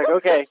it's just like,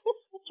 okay,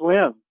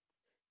 swim.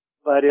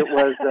 But it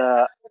was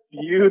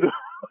beautiful.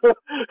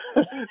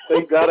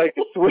 Thank God I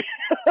could swim.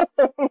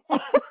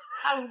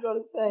 I was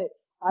going to say,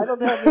 I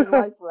don't have your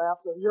life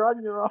raft, so you're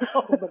on your own,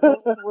 but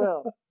don't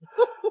swim.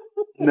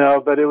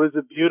 No, but it was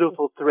a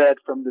beautiful thread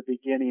from the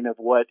beginning of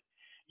what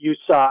you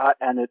saw,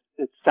 and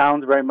it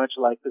sounds very much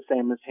like the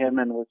same as him,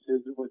 and what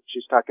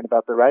she's talking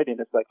about the writing.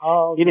 It's like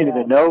he didn't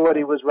even know what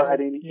he was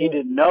writing. He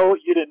didn't know.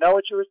 You didn't know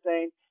what you were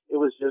saying. It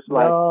was just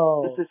like,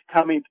 this is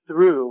coming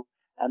through,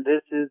 and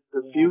this is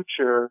the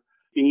future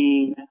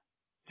being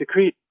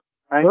decreed,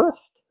 right?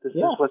 This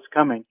is what's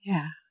coming.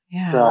 Yeah,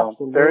 so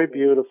absolutely. Very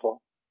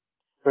beautiful,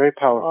 very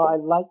powerful. Oh, I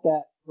like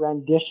that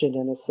rendition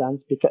in a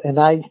sense, and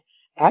I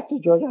actually,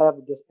 George, I have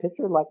this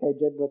picture like I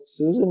did with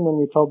Susan when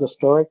you told the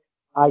story.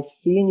 I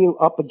seen you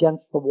up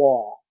against the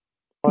wall.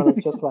 And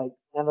it's just like,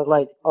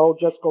 oh,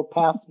 just go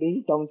past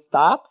me, don't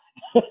stop.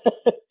 Just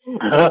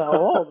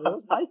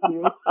like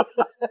you.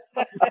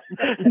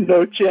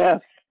 No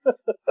chance.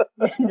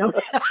 No.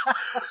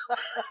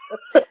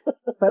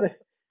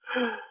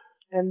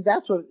 And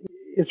that's what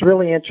is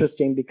really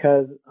interesting,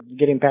 because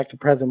getting back to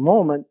present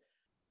moment,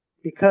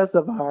 because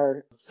of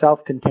our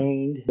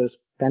self-contained, this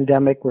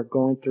pandemic we're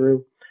going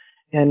through,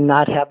 and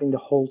not having to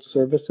hold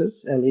services,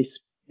 at least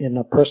in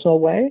a personal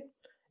way,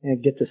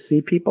 and get to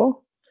see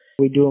people.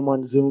 We do them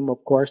on Zoom,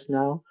 of course,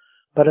 now.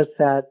 But it's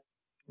that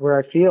where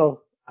I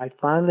feel I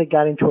finally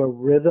got into a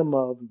rhythm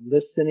of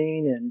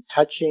listening and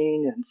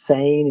touching and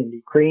saying and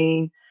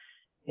decreeing.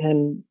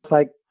 And it's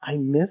like I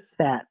miss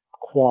that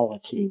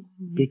quality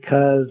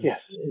because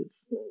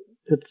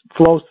it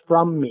flows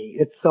from me.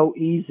 It's so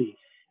easy.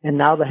 And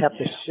now they have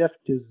to shift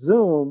to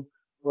Zoom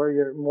where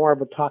you're more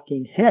of a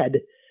talking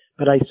head,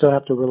 but I still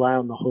have to rely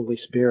on the Holy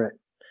Spirit.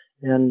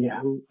 And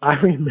I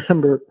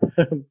remember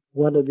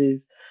one of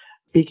these,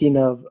 speaking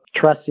of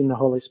trusting the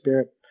Holy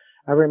Spirit,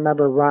 I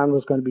remember Ron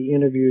was going to be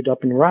interviewed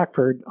up in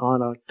Rockford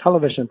on a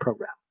television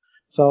program.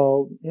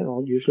 So,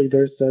 usually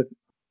there's the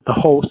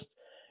host,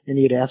 and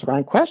you'd ask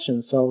Ron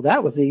questions. So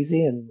that was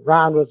easy, and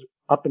Ron was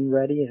up and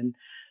ready. And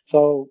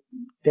so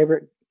they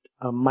were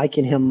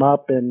micing him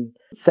up and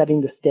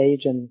setting the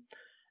stage. And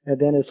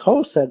then his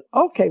host said,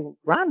 okay,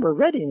 Ron, we're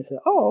ready. And he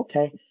said, oh,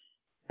 okay.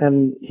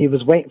 And he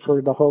was waiting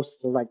for the host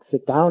to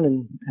sit down,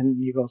 and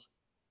he goes,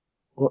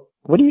 well,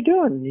 what are you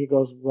doing? And he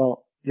goes,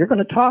 well, you're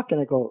going to talk.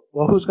 And I go,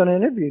 well, who's going to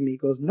interview me? He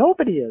goes,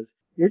 nobody is.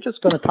 You're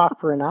just going to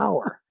talk for an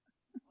hour.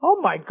 Oh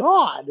my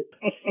God.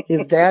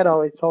 His dad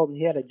always told him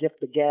he had a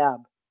gift of gab.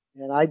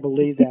 And I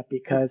believe that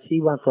because he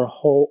went for a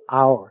whole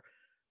hour.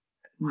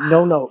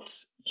 No notes,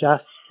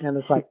 and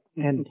it's like,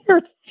 and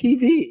here's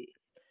TV.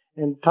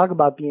 And talk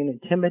about being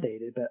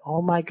intimidated. But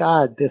oh my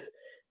God,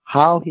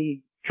 how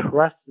he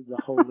trusted the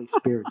Holy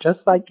Spirit, just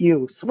like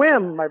you.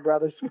 Swim, my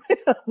brother, swim.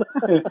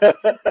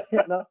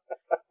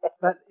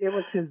 But it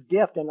was his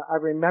gift, and I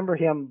remember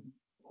him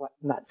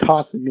not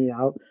tossing me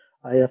out.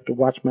 I have to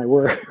watch my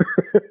word.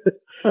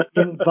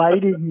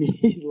 Inviting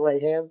me to lay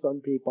hands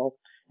on people,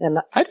 and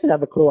I didn't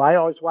have a clue. I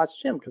always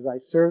watched him because I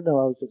served him.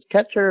 I was his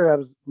catcher. I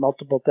was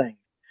multiple things.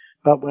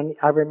 But when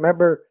I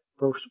remember,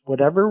 for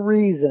whatever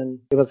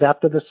reason, it was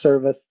after the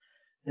service.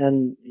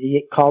 And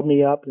he called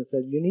me up and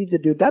said, you need to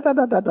do da da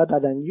da da da da,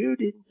 and you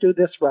didn't do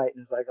this right.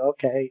 And it's like,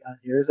 okay,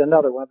 here's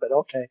another one, but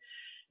okay.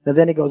 And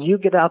then he goes, you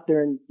get out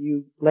there and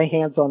you lay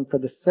hands on for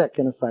the sick.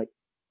 And it's like,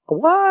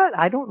 what?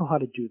 I don't know how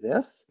to do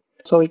this.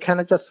 So he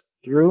kind of just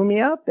threw me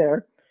out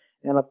there.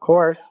 And of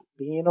course,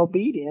 being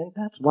obedient,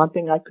 that's one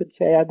thing I could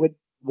say I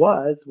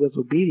was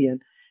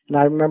obedient. And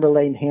I remember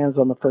laying hands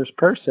on the first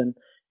person,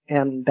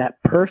 and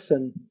that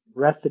person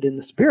rested in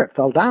the Spirit,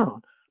 fell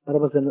down. But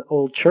it was in an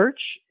old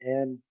church,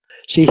 and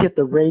she hit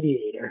the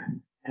radiator,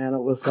 and it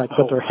was like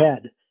with her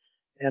head.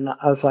 And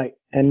I was like,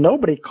 and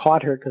nobody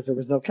caught her because there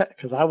was no catch,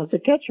 because I was the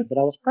catcher, but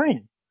I was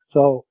praying.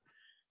 So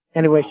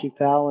anyway, she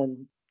fell,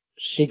 and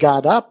she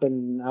got up,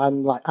 and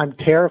I'm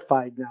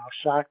terrified now,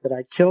 shocked that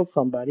I killed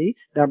somebody,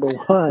 number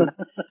one.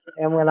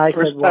 And when I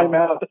First said, time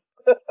out.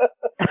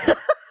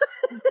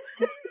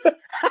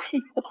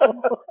 I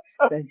know.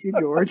 Thank you,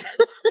 George.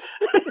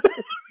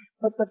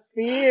 but the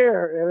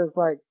fear, it was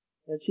like,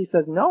 and she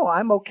says, no,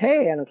 I'm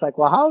okay. And it's like,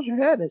 well, how's your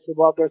head? And I said,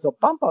 well, there's a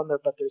bump on there,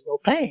 but there's no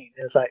pain.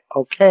 And it's like,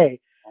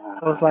 okay.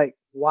 So it's like,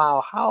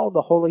 wow, how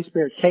the Holy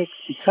Spirit takes,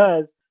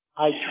 because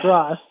I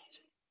trust,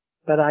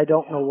 but I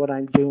don't know what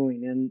I'm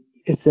doing. And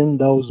it's in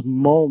those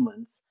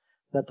moments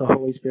that the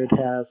Holy Spirit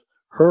has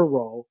her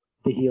role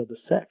to heal the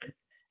sick.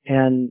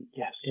 And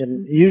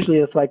and usually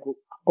it's like,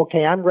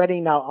 okay, I'm ready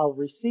now, I'll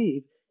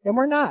receive. And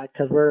we're not,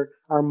 because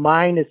our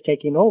mind is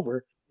taking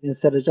over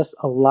instead of just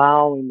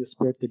allowing the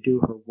Spirit to do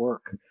her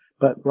work.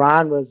 But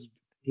Ron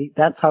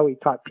that's how he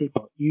taught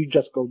people. You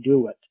just go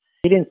do it.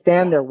 He didn't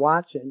stand there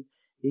watching.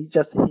 He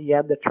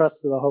had the trust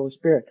of the Holy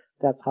Spirit.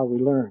 That's how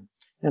we learn.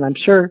 And I'm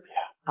sure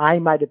I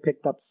might have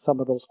picked up some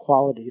of those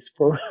qualities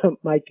for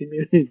my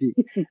community.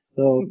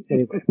 So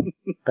anyway,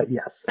 but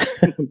yes.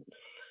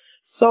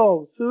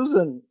 So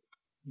Susan,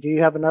 do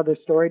you have another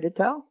story to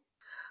tell?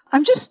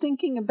 I'm just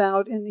thinking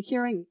about and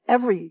hearing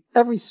every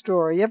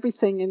story,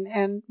 everything,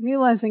 and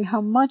realizing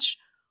how much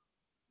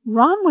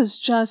Ron was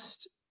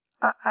just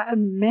a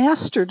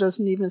master.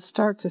 Doesn't even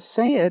start to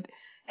say it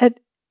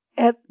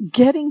at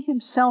getting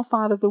himself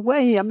out of the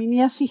way. I mean,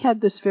 yes, he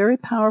had this very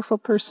powerful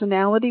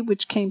personality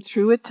which came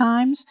through at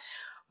times,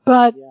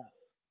 but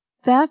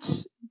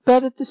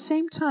but at the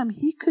same time,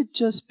 he could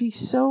just be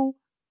so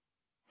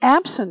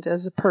absent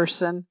as a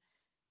person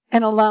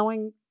and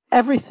allowing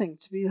everything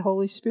to be the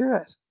Holy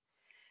Spirit.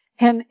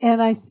 And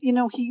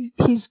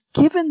he's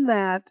given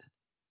that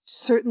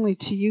certainly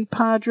to you,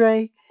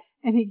 Padre,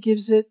 and he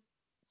gives it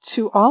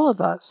to all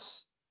of us,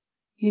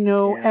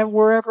 and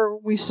wherever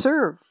we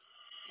serve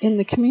in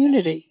the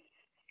community.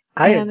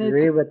 I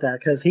agree with that,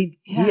 because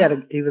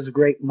he was a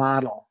great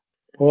model,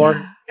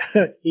 or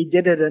he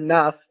did it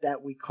enough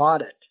that we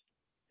caught it.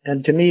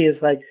 And to me,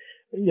 it's like,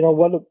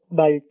 one of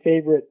my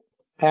favorite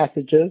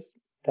passages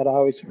that I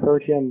always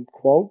heard him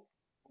quote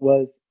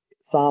was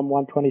Psalm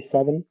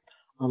 127,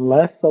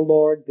 unless the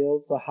Lord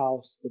builds a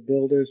house, the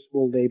builders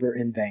will labor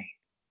in vain.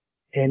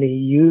 And he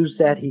used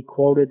that, he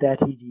quoted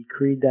that, he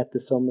decreed that to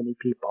so many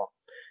people.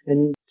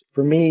 And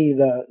for me,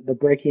 the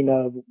breaking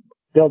of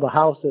build a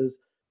house is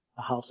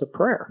a house of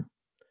prayer.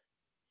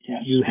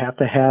 Yes. You have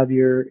to have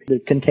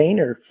the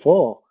container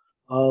full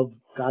of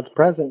God's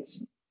presence,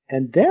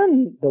 and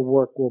then the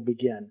work will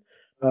begin.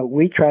 But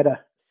we try to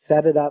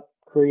set it up,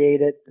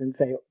 create it, and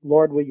say,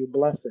 Lord, will you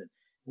bless it?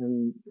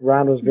 And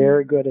Ron was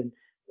very good. And,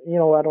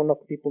 I don't know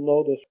if people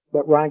know this,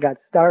 but Ron got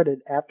started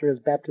after his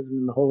baptism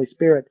in the Holy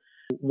Spirit.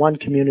 One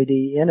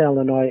community in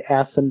Illinois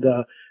asked him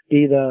to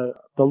be the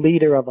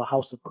leader of a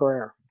house of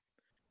prayer.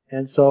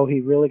 And so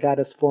he really got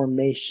his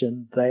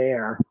formation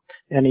there.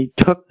 And he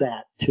took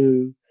that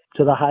to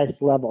the highest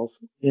levels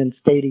in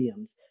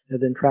stadiums and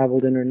then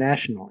traveled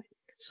internationally.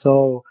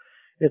 So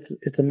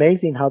it's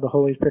amazing how the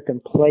Holy Spirit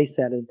can place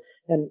that.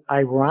 And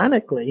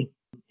ironically,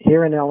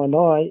 here in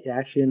Illinois,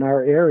 actually in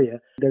our area,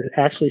 they're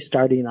actually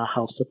starting a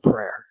house of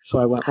prayer. So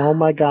I went, oh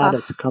my God,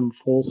 it's come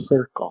full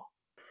circle.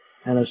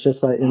 And it's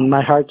just like, and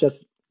my heart just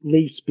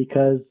leaps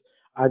because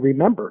I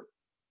remember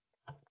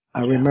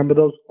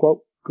those,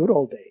 quote, good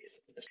old days.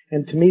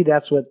 And to me,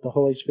 that's what the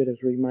Holy Spirit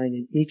is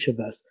reminding each of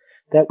us,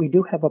 that we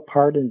do have a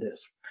part in this.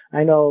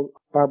 I know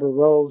Barbara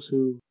Rose,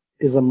 who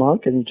is a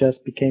monk and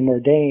just became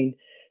ordained,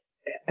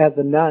 as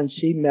a nun,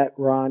 she met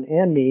Ron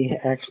and me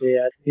actually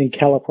in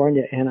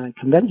California and on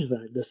convention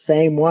center, the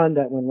same one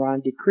that when Ron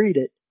decreed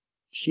it,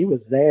 she was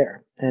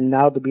there. And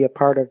now to be a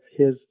part of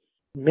his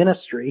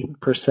ministry,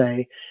 per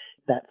se,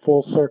 that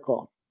full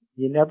circle.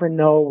 You never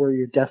know where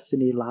your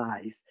destiny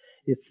lies.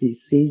 It's these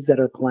seeds that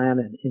are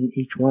planted in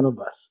each one of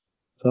us.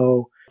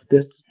 So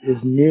this is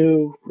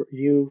new for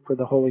you, for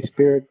the Holy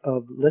Spirit,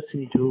 of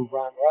listening to who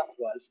Ron Ruff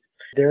was.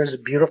 There's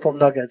beautiful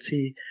nuggets.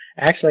 He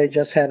actually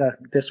just had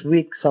this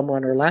week,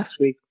 someone, or last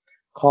week,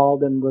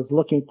 called and was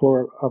looking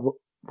for a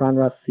Ron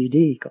Ruff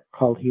CD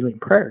called Healing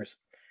Prayers.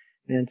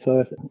 And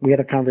so we had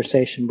a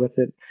conversation with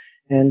it.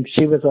 And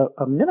she was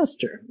a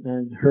minister,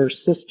 and her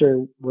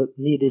sister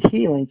needed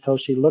healing, so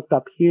she looked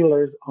up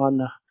healers on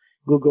the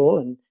Google,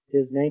 and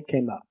his name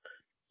came up.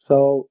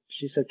 So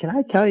she said, can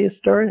I tell you a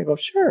story? And I go,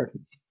 sure.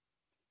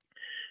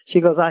 She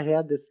goes, I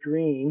had this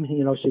dream.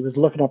 She was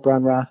looking up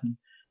Ron Roth, and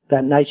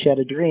that night she had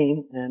a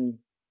dream,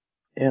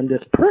 and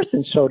this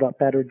person showed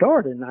up at her door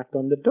and knocked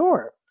on the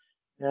door.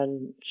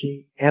 And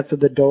she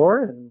answered the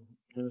door, and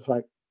it was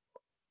like,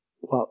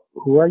 well,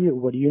 who are you?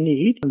 What do you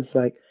need? And it's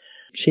like,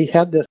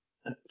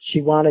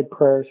 she wanted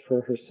prayers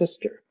for her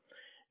sister.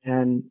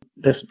 And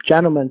this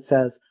gentleman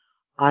says,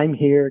 I'm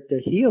here to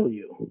heal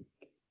you.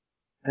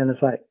 And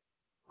it's like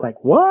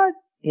what?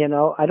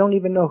 I don't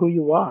even know who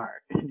you are.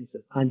 And he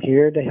says, I'm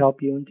here to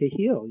help you and to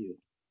heal you.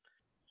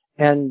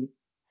 And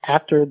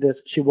after this,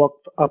 she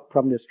woke up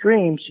from this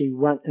dream. She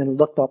went and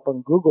looked up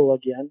on Google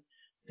again,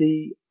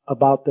 see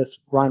about this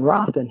Ron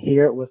Roth, and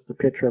here it was the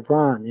picture of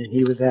Ron, and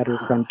he was at her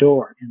front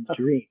door in the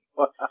dream.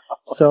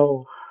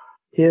 So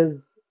his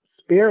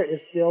spirit is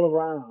still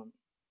around.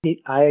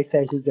 I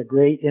say he's a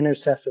great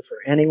intercessor for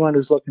anyone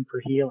who's looking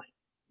for healing.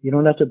 You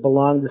don't have to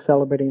belong to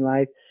Celebrating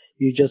Life.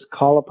 You just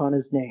call upon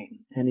his name,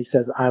 and he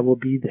says, I will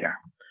be there.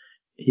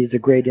 He's a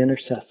great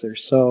intercessor.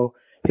 So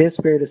his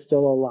spirit is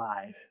still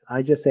alive.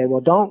 I just say,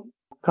 well, don't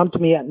come to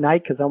me at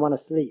night because I want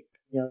to sleep.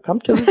 Come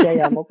to the day.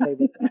 I'm okay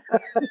with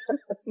that.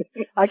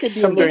 I could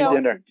be come during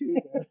dinner.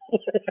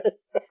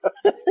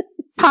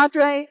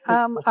 Padre,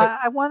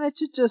 I wanted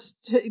to just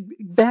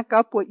back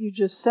up what you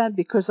just said,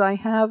 because I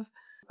have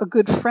a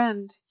good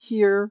friend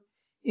here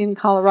in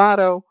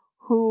Colorado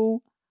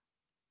who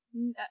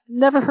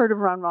never heard of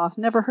Ron Roth,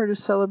 never heard of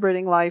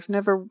Celebrating Life,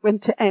 never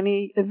went to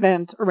any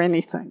event or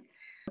anything.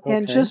 Okay.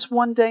 And just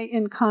one day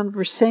in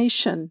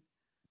conversation,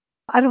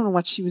 I don't know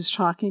what she was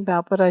talking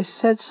about, but I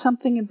said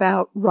something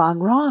about Ron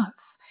Roth.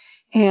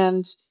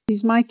 And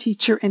he's my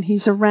teacher, and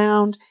he's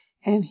around,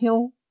 and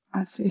he'll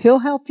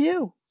help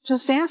you.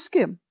 Just ask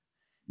him.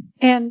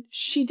 And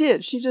she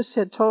did. She just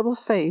had total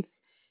faith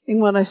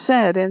in what I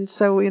said. And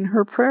so in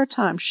her prayer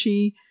time,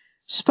 she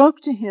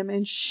spoke to him,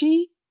 and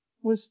she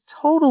was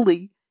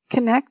totally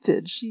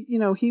connected.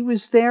 He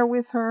was there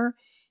with her.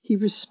 He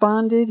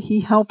responded.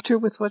 He helped her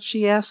with what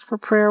she asked for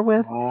prayer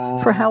with,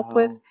 for help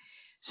with.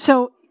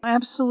 So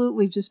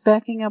absolutely, just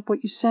backing up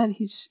what you said,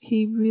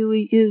 he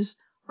really is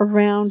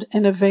around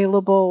and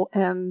available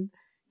and,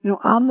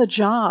 on the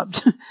job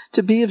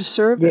to be of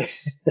service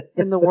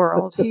in the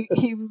world.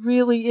 He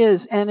really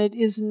is. And it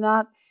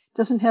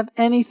doesn't have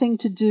anything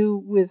to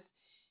do with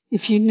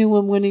if you knew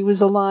him when he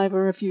was alive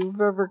or if you've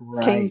ever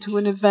came to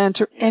an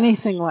event or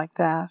anything like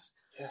that.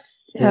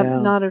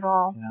 Not at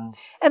all. Yeah.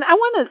 And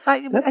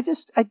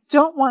I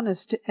don't want us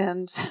to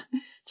end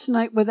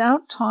tonight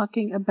without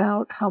talking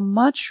about how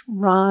much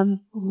Ron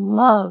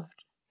loved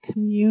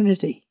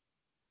community.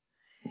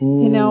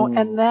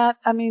 And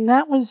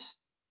that was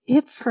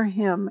it for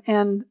him.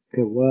 And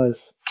it was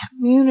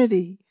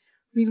community,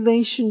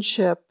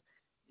 relationship,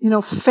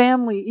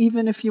 family,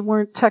 even if you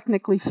weren't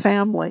technically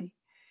family.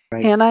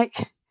 Right. And I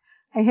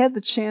had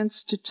the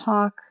chance to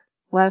talk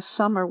last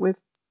summer with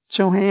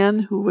Joanne,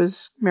 who was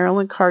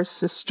Marilyn Carr's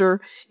sister,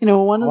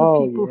 one of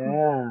the people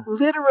who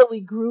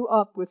literally grew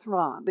up with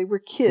Ron. They were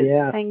kids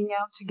hanging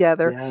out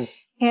together. Yes.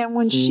 And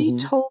when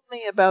she told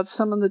me about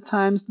some of the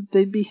times that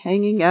they'd be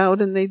hanging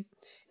out, and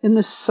in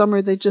the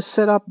summer they just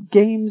set up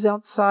games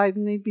outside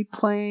and they'd be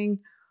playing,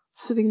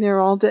 sitting there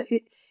all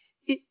day,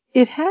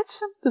 it had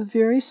some of the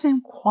very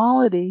same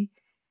quality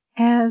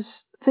as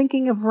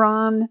thinking of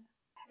Ron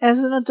as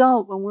an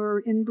adult when we were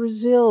in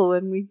Brazil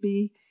and we'd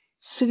be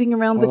sitting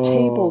around the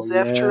tables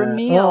after a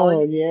meal.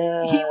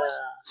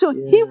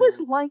 He was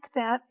like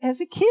that as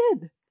a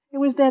kid. It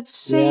was that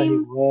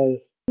same,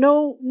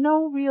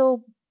 no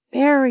real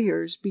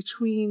barriers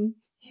between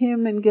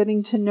him and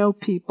getting to know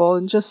people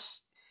and just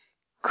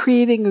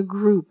creating a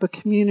group, a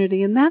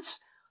community. And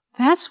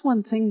that's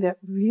one thing that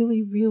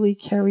really, really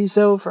carries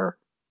over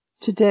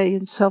today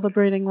in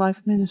Celebrating Life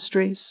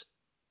Ministries.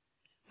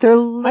 There are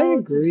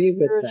loads of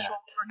spiritual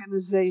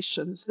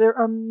organizations. There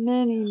are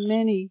many,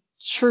 many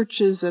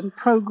churches and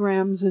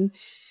programs and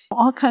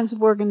all kinds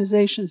of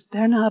organizations.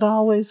 They're not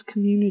always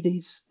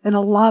communities, and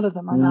a lot of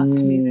them are not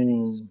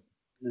communities.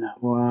 No.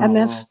 Wow. And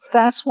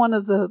that's one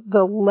of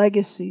the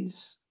legacies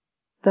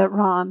that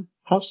Ron.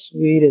 How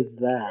sweet is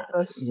that?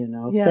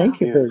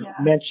 Thank you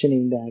for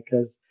mentioning that,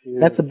 because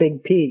that's a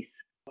big piece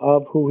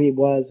of who he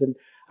was. And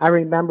I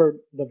remember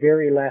the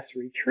very last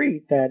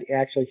retreat that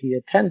actually he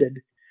attended.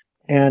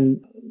 And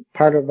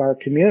part of our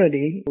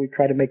community, we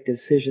try to make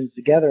decisions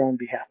together on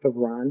behalf of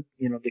Ron,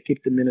 to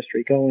keep the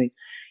ministry going.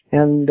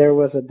 And there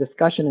was a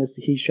discussion as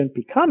to he shouldn't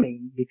be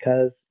coming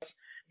because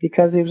he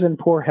was in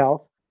poor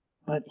health,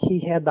 but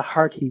he had the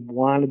heart he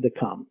wanted to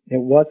come. It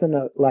wasn't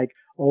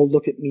oh,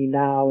 look at me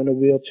now in a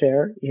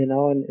wheelchair,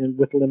 and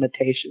with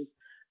limitations.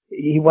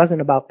 He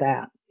wasn't about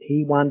that.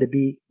 He wanted to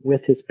be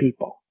with his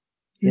people,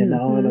 and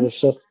it was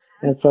just,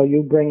 and so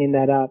you bringing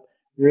that up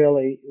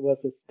really was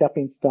a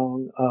stepping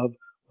stone of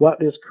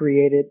what is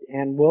created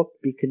and will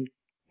be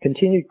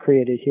continued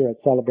created here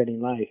at Celebrating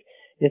Life.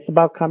 It's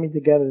about coming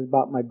together. It's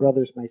about my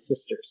brothers, my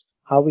sisters,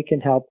 how we can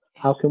help,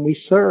 how can we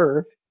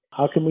serve,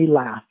 how can we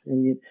laugh.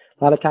 And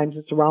a lot of times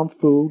it's around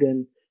food,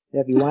 and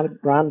if you want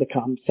Ron to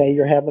come, say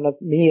you're having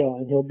a meal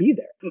and he'll be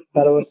there.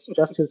 But it was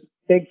just his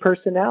big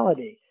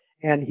personality,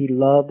 and he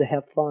loved to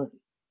have fun.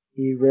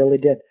 He really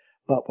did.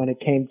 But when it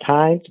came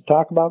time to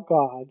talk about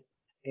God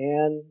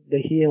and the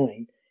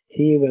healing,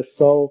 he was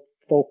so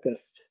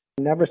focused.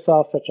 I never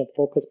saw such a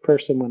focused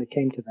person when it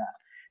came to that.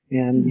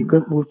 And you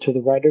couldn't move to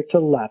the right or to the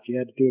left. You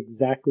had to do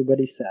exactly what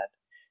he said.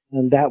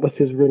 And that was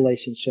his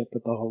relationship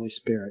with the Holy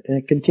Spirit. And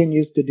it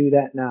continues to do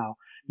that now,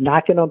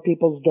 knocking on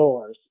people's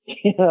doors,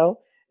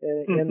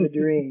 in the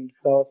dreams.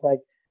 So it's like,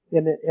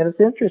 and it's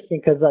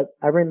interesting because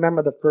I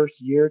remember the first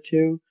year or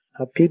two,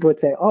 people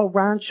would say, oh,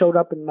 Ron showed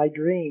up in my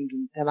dreams.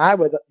 And I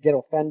would get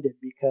offended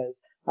because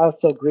I was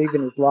still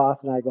grieving his loss.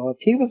 And I go, if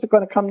he was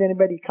going to come to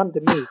anybody, come to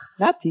me,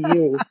 not to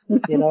you.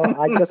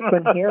 I just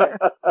couldn't hear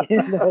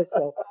it.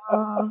 So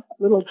a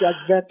little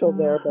judgmental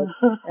there.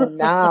 And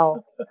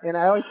now, and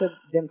I always said,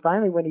 then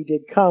finally when he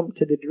did come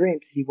to the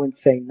dreams, he wouldn't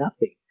say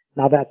nothing.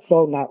 Now that's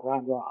so not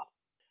Ron Roth.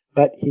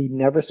 But he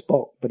never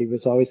spoke, but he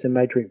was always in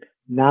my dream.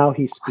 Now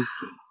he's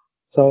speaking.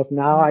 So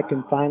now I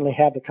can finally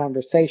have the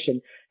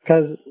conversation,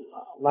 because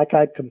like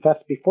I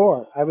confessed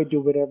before, I would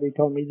do whatever he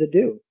told me to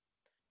do.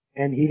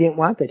 And he didn't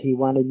want that. He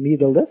wanted me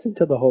to listen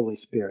to the Holy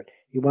Spirit.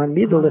 He wanted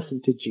me to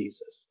listen to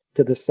Jesus,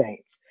 to the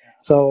saints.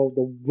 So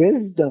the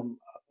wisdom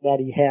that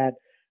he had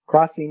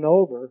crossing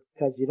over,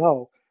 because,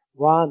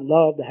 Ron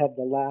loved to have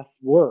the last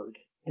word,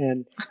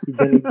 and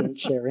then he didn't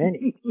share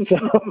any. So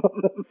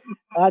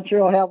I'm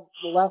sure I'll have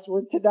the last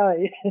word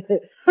today.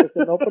 It's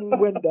an open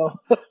window.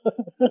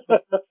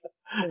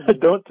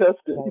 Don't test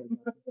it.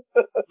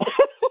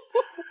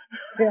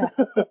 Yeah.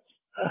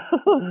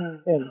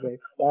 Anyway,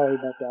 sorry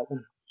about that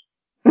one.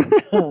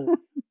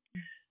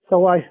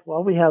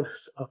 So we have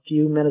a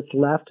few minutes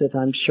left, and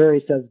I'm sure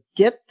he says,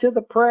 "Get to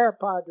the prayer,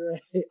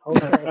 Padre."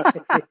 Okay.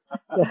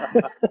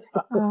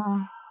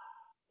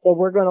 So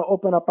we're going to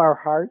open up our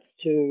hearts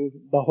to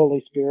the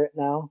Holy Spirit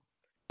now.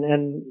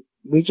 And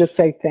we just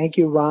say thank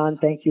you, Ron.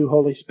 Thank you,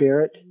 Holy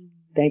Spirit.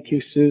 Thank you,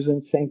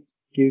 Susan. Thank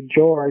you,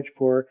 George,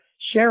 for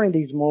sharing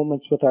these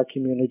moments with our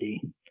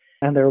community.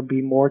 And there will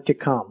be more to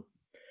come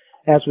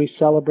as we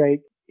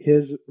celebrate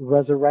his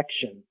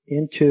resurrection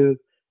into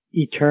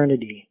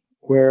eternity,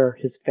 where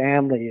his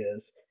family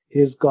is,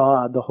 his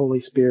God, the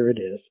Holy Spirit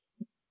is,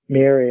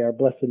 Mary, our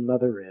Blessed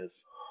Mother is.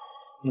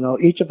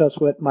 Each of us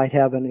might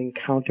have an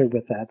encounter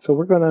with that. So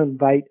we're going to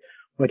invite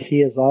what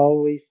he has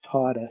always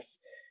taught us,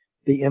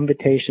 the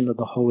invitation of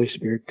the Holy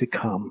Spirit to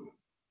come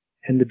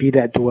and to be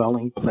that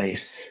dwelling place,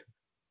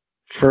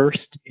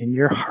 first in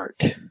your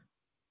heart,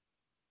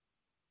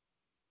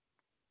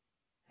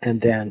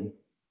 and then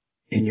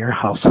in your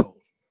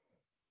household,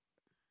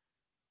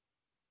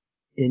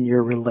 in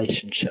your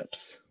relationships,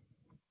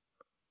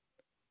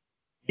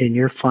 in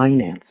your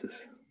finances,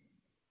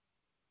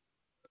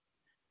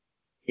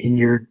 in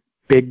your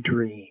big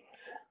dreams.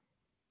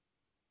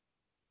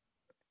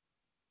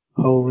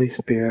 Holy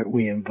Spirit,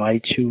 we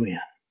invite you in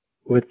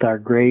with our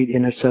great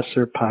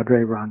intercessor,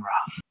 Padre Ron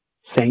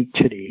Roth, Saint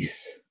Therese,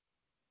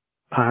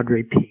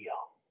 Padre Pio.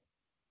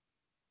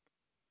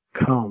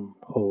 Come,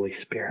 Holy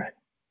Spirit.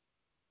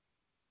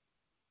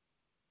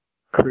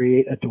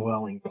 Create a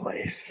dwelling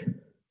place.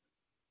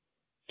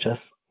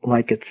 Just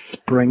like it's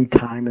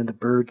springtime and the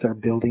birds are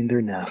building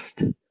their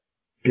nest.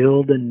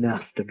 Build a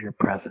nest of your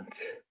presence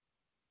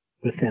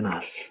within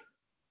us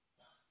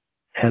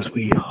as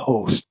we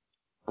host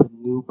the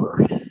new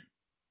birth,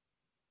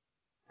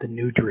 the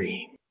new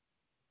dream,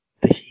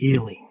 the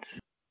healings,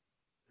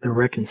 the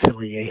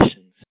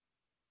reconciliations,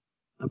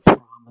 the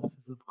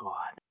promises of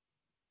God.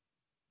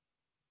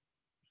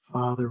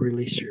 Father,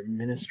 release your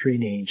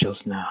ministering angels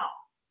now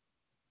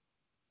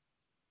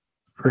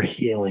for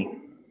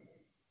healing.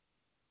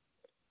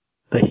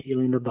 The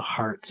healing of the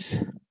hearts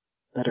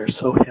that are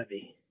so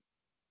heavy,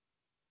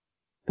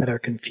 that are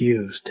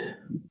confused.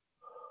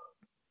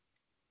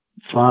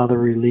 Father,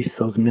 release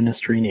those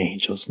ministering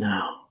angels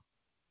now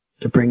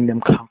to bring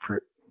them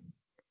comfort,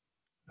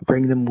 to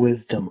bring them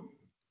wisdom,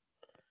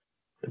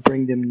 to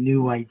bring them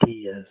new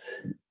ideas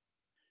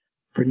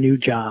for new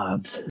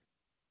jobs,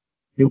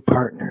 new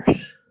partners,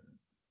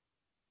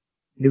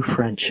 new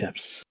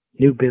friendships,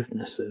 new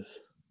businesses,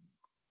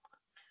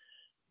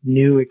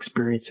 new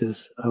experiences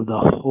of the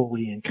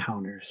holy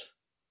encounters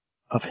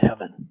of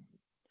heaven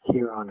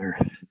here on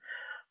earth.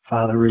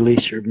 Father,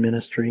 release your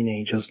ministering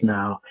angels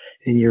now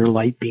in your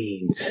light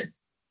beings.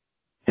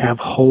 Have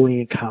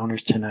holy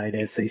encounters tonight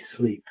as they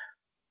sleep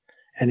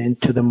and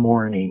into the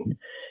morning,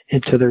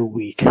 into their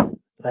week.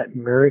 Let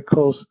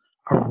miracles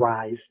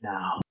arise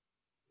now.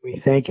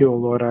 We thank you, O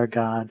Lord our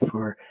God,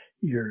 for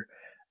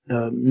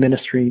the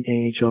ministering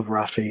angel of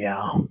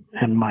Raphael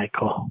and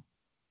Michael.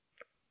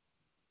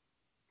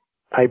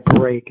 I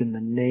break in the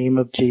name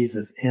of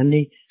Jesus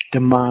any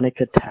demonic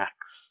attacks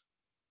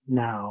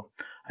now.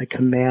 I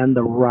command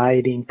the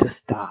rioting to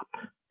stop.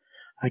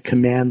 I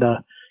command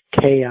the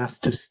chaos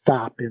to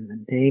stop in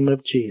the name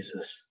of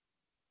Jesus.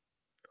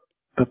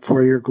 But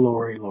for your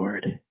glory,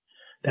 Lord,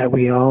 that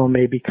we all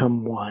may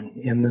become one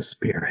in the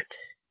Spirit.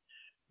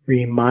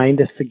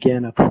 Remind us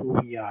again of who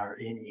we are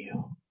in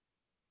you.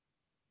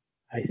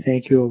 I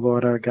thank you, O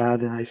Lord our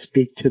God, and I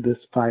speak to this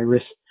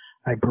virus.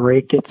 I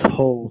break its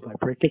hold. I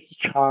break its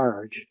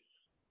charge.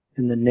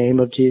 In the name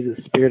of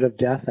Jesus, spirit of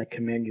death, I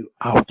command you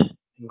out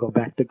and go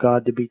back to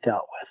God to be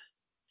dealt with.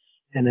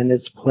 And in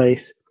its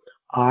place,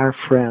 our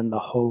friend, the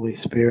Holy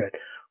Spirit,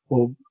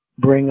 will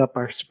bring up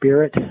our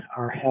spirit,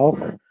 our health,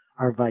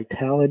 our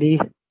vitality,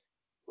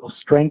 will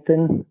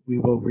strengthen, we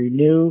will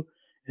renew,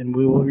 and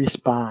we will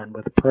respond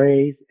with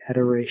praise,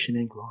 adoration,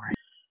 and glory.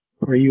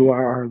 For you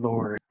are our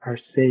Lord, our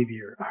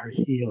Savior, our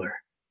healer,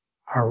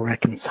 our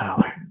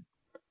reconciler,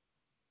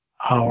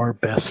 our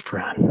best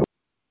friend.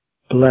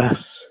 Bless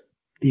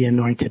the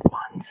anointed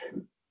ones.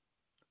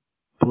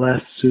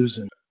 Bless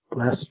Susan.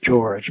 Bless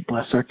George.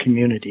 Bless our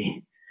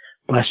community.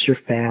 Bless your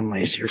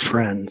families, your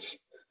friends,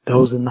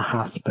 those in the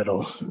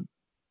hospitals,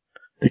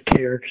 the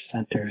care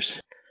centers.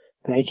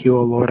 Thank you,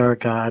 O Lord our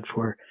God,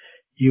 for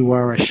you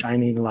are a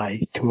shining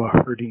light to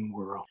a hurting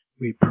world.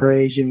 We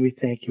praise you and we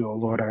thank you, O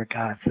Lord our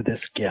God, for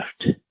this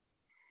gift.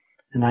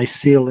 And I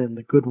seal in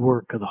the good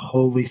work of the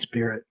Holy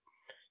Spirit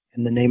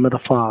In the name of the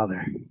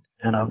Father,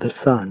 and of the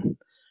Son,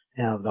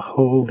 and of the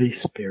Holy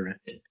Spirit.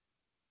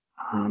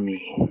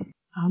 Amen.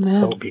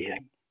 Amen. So be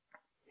it.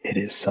 It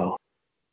is so.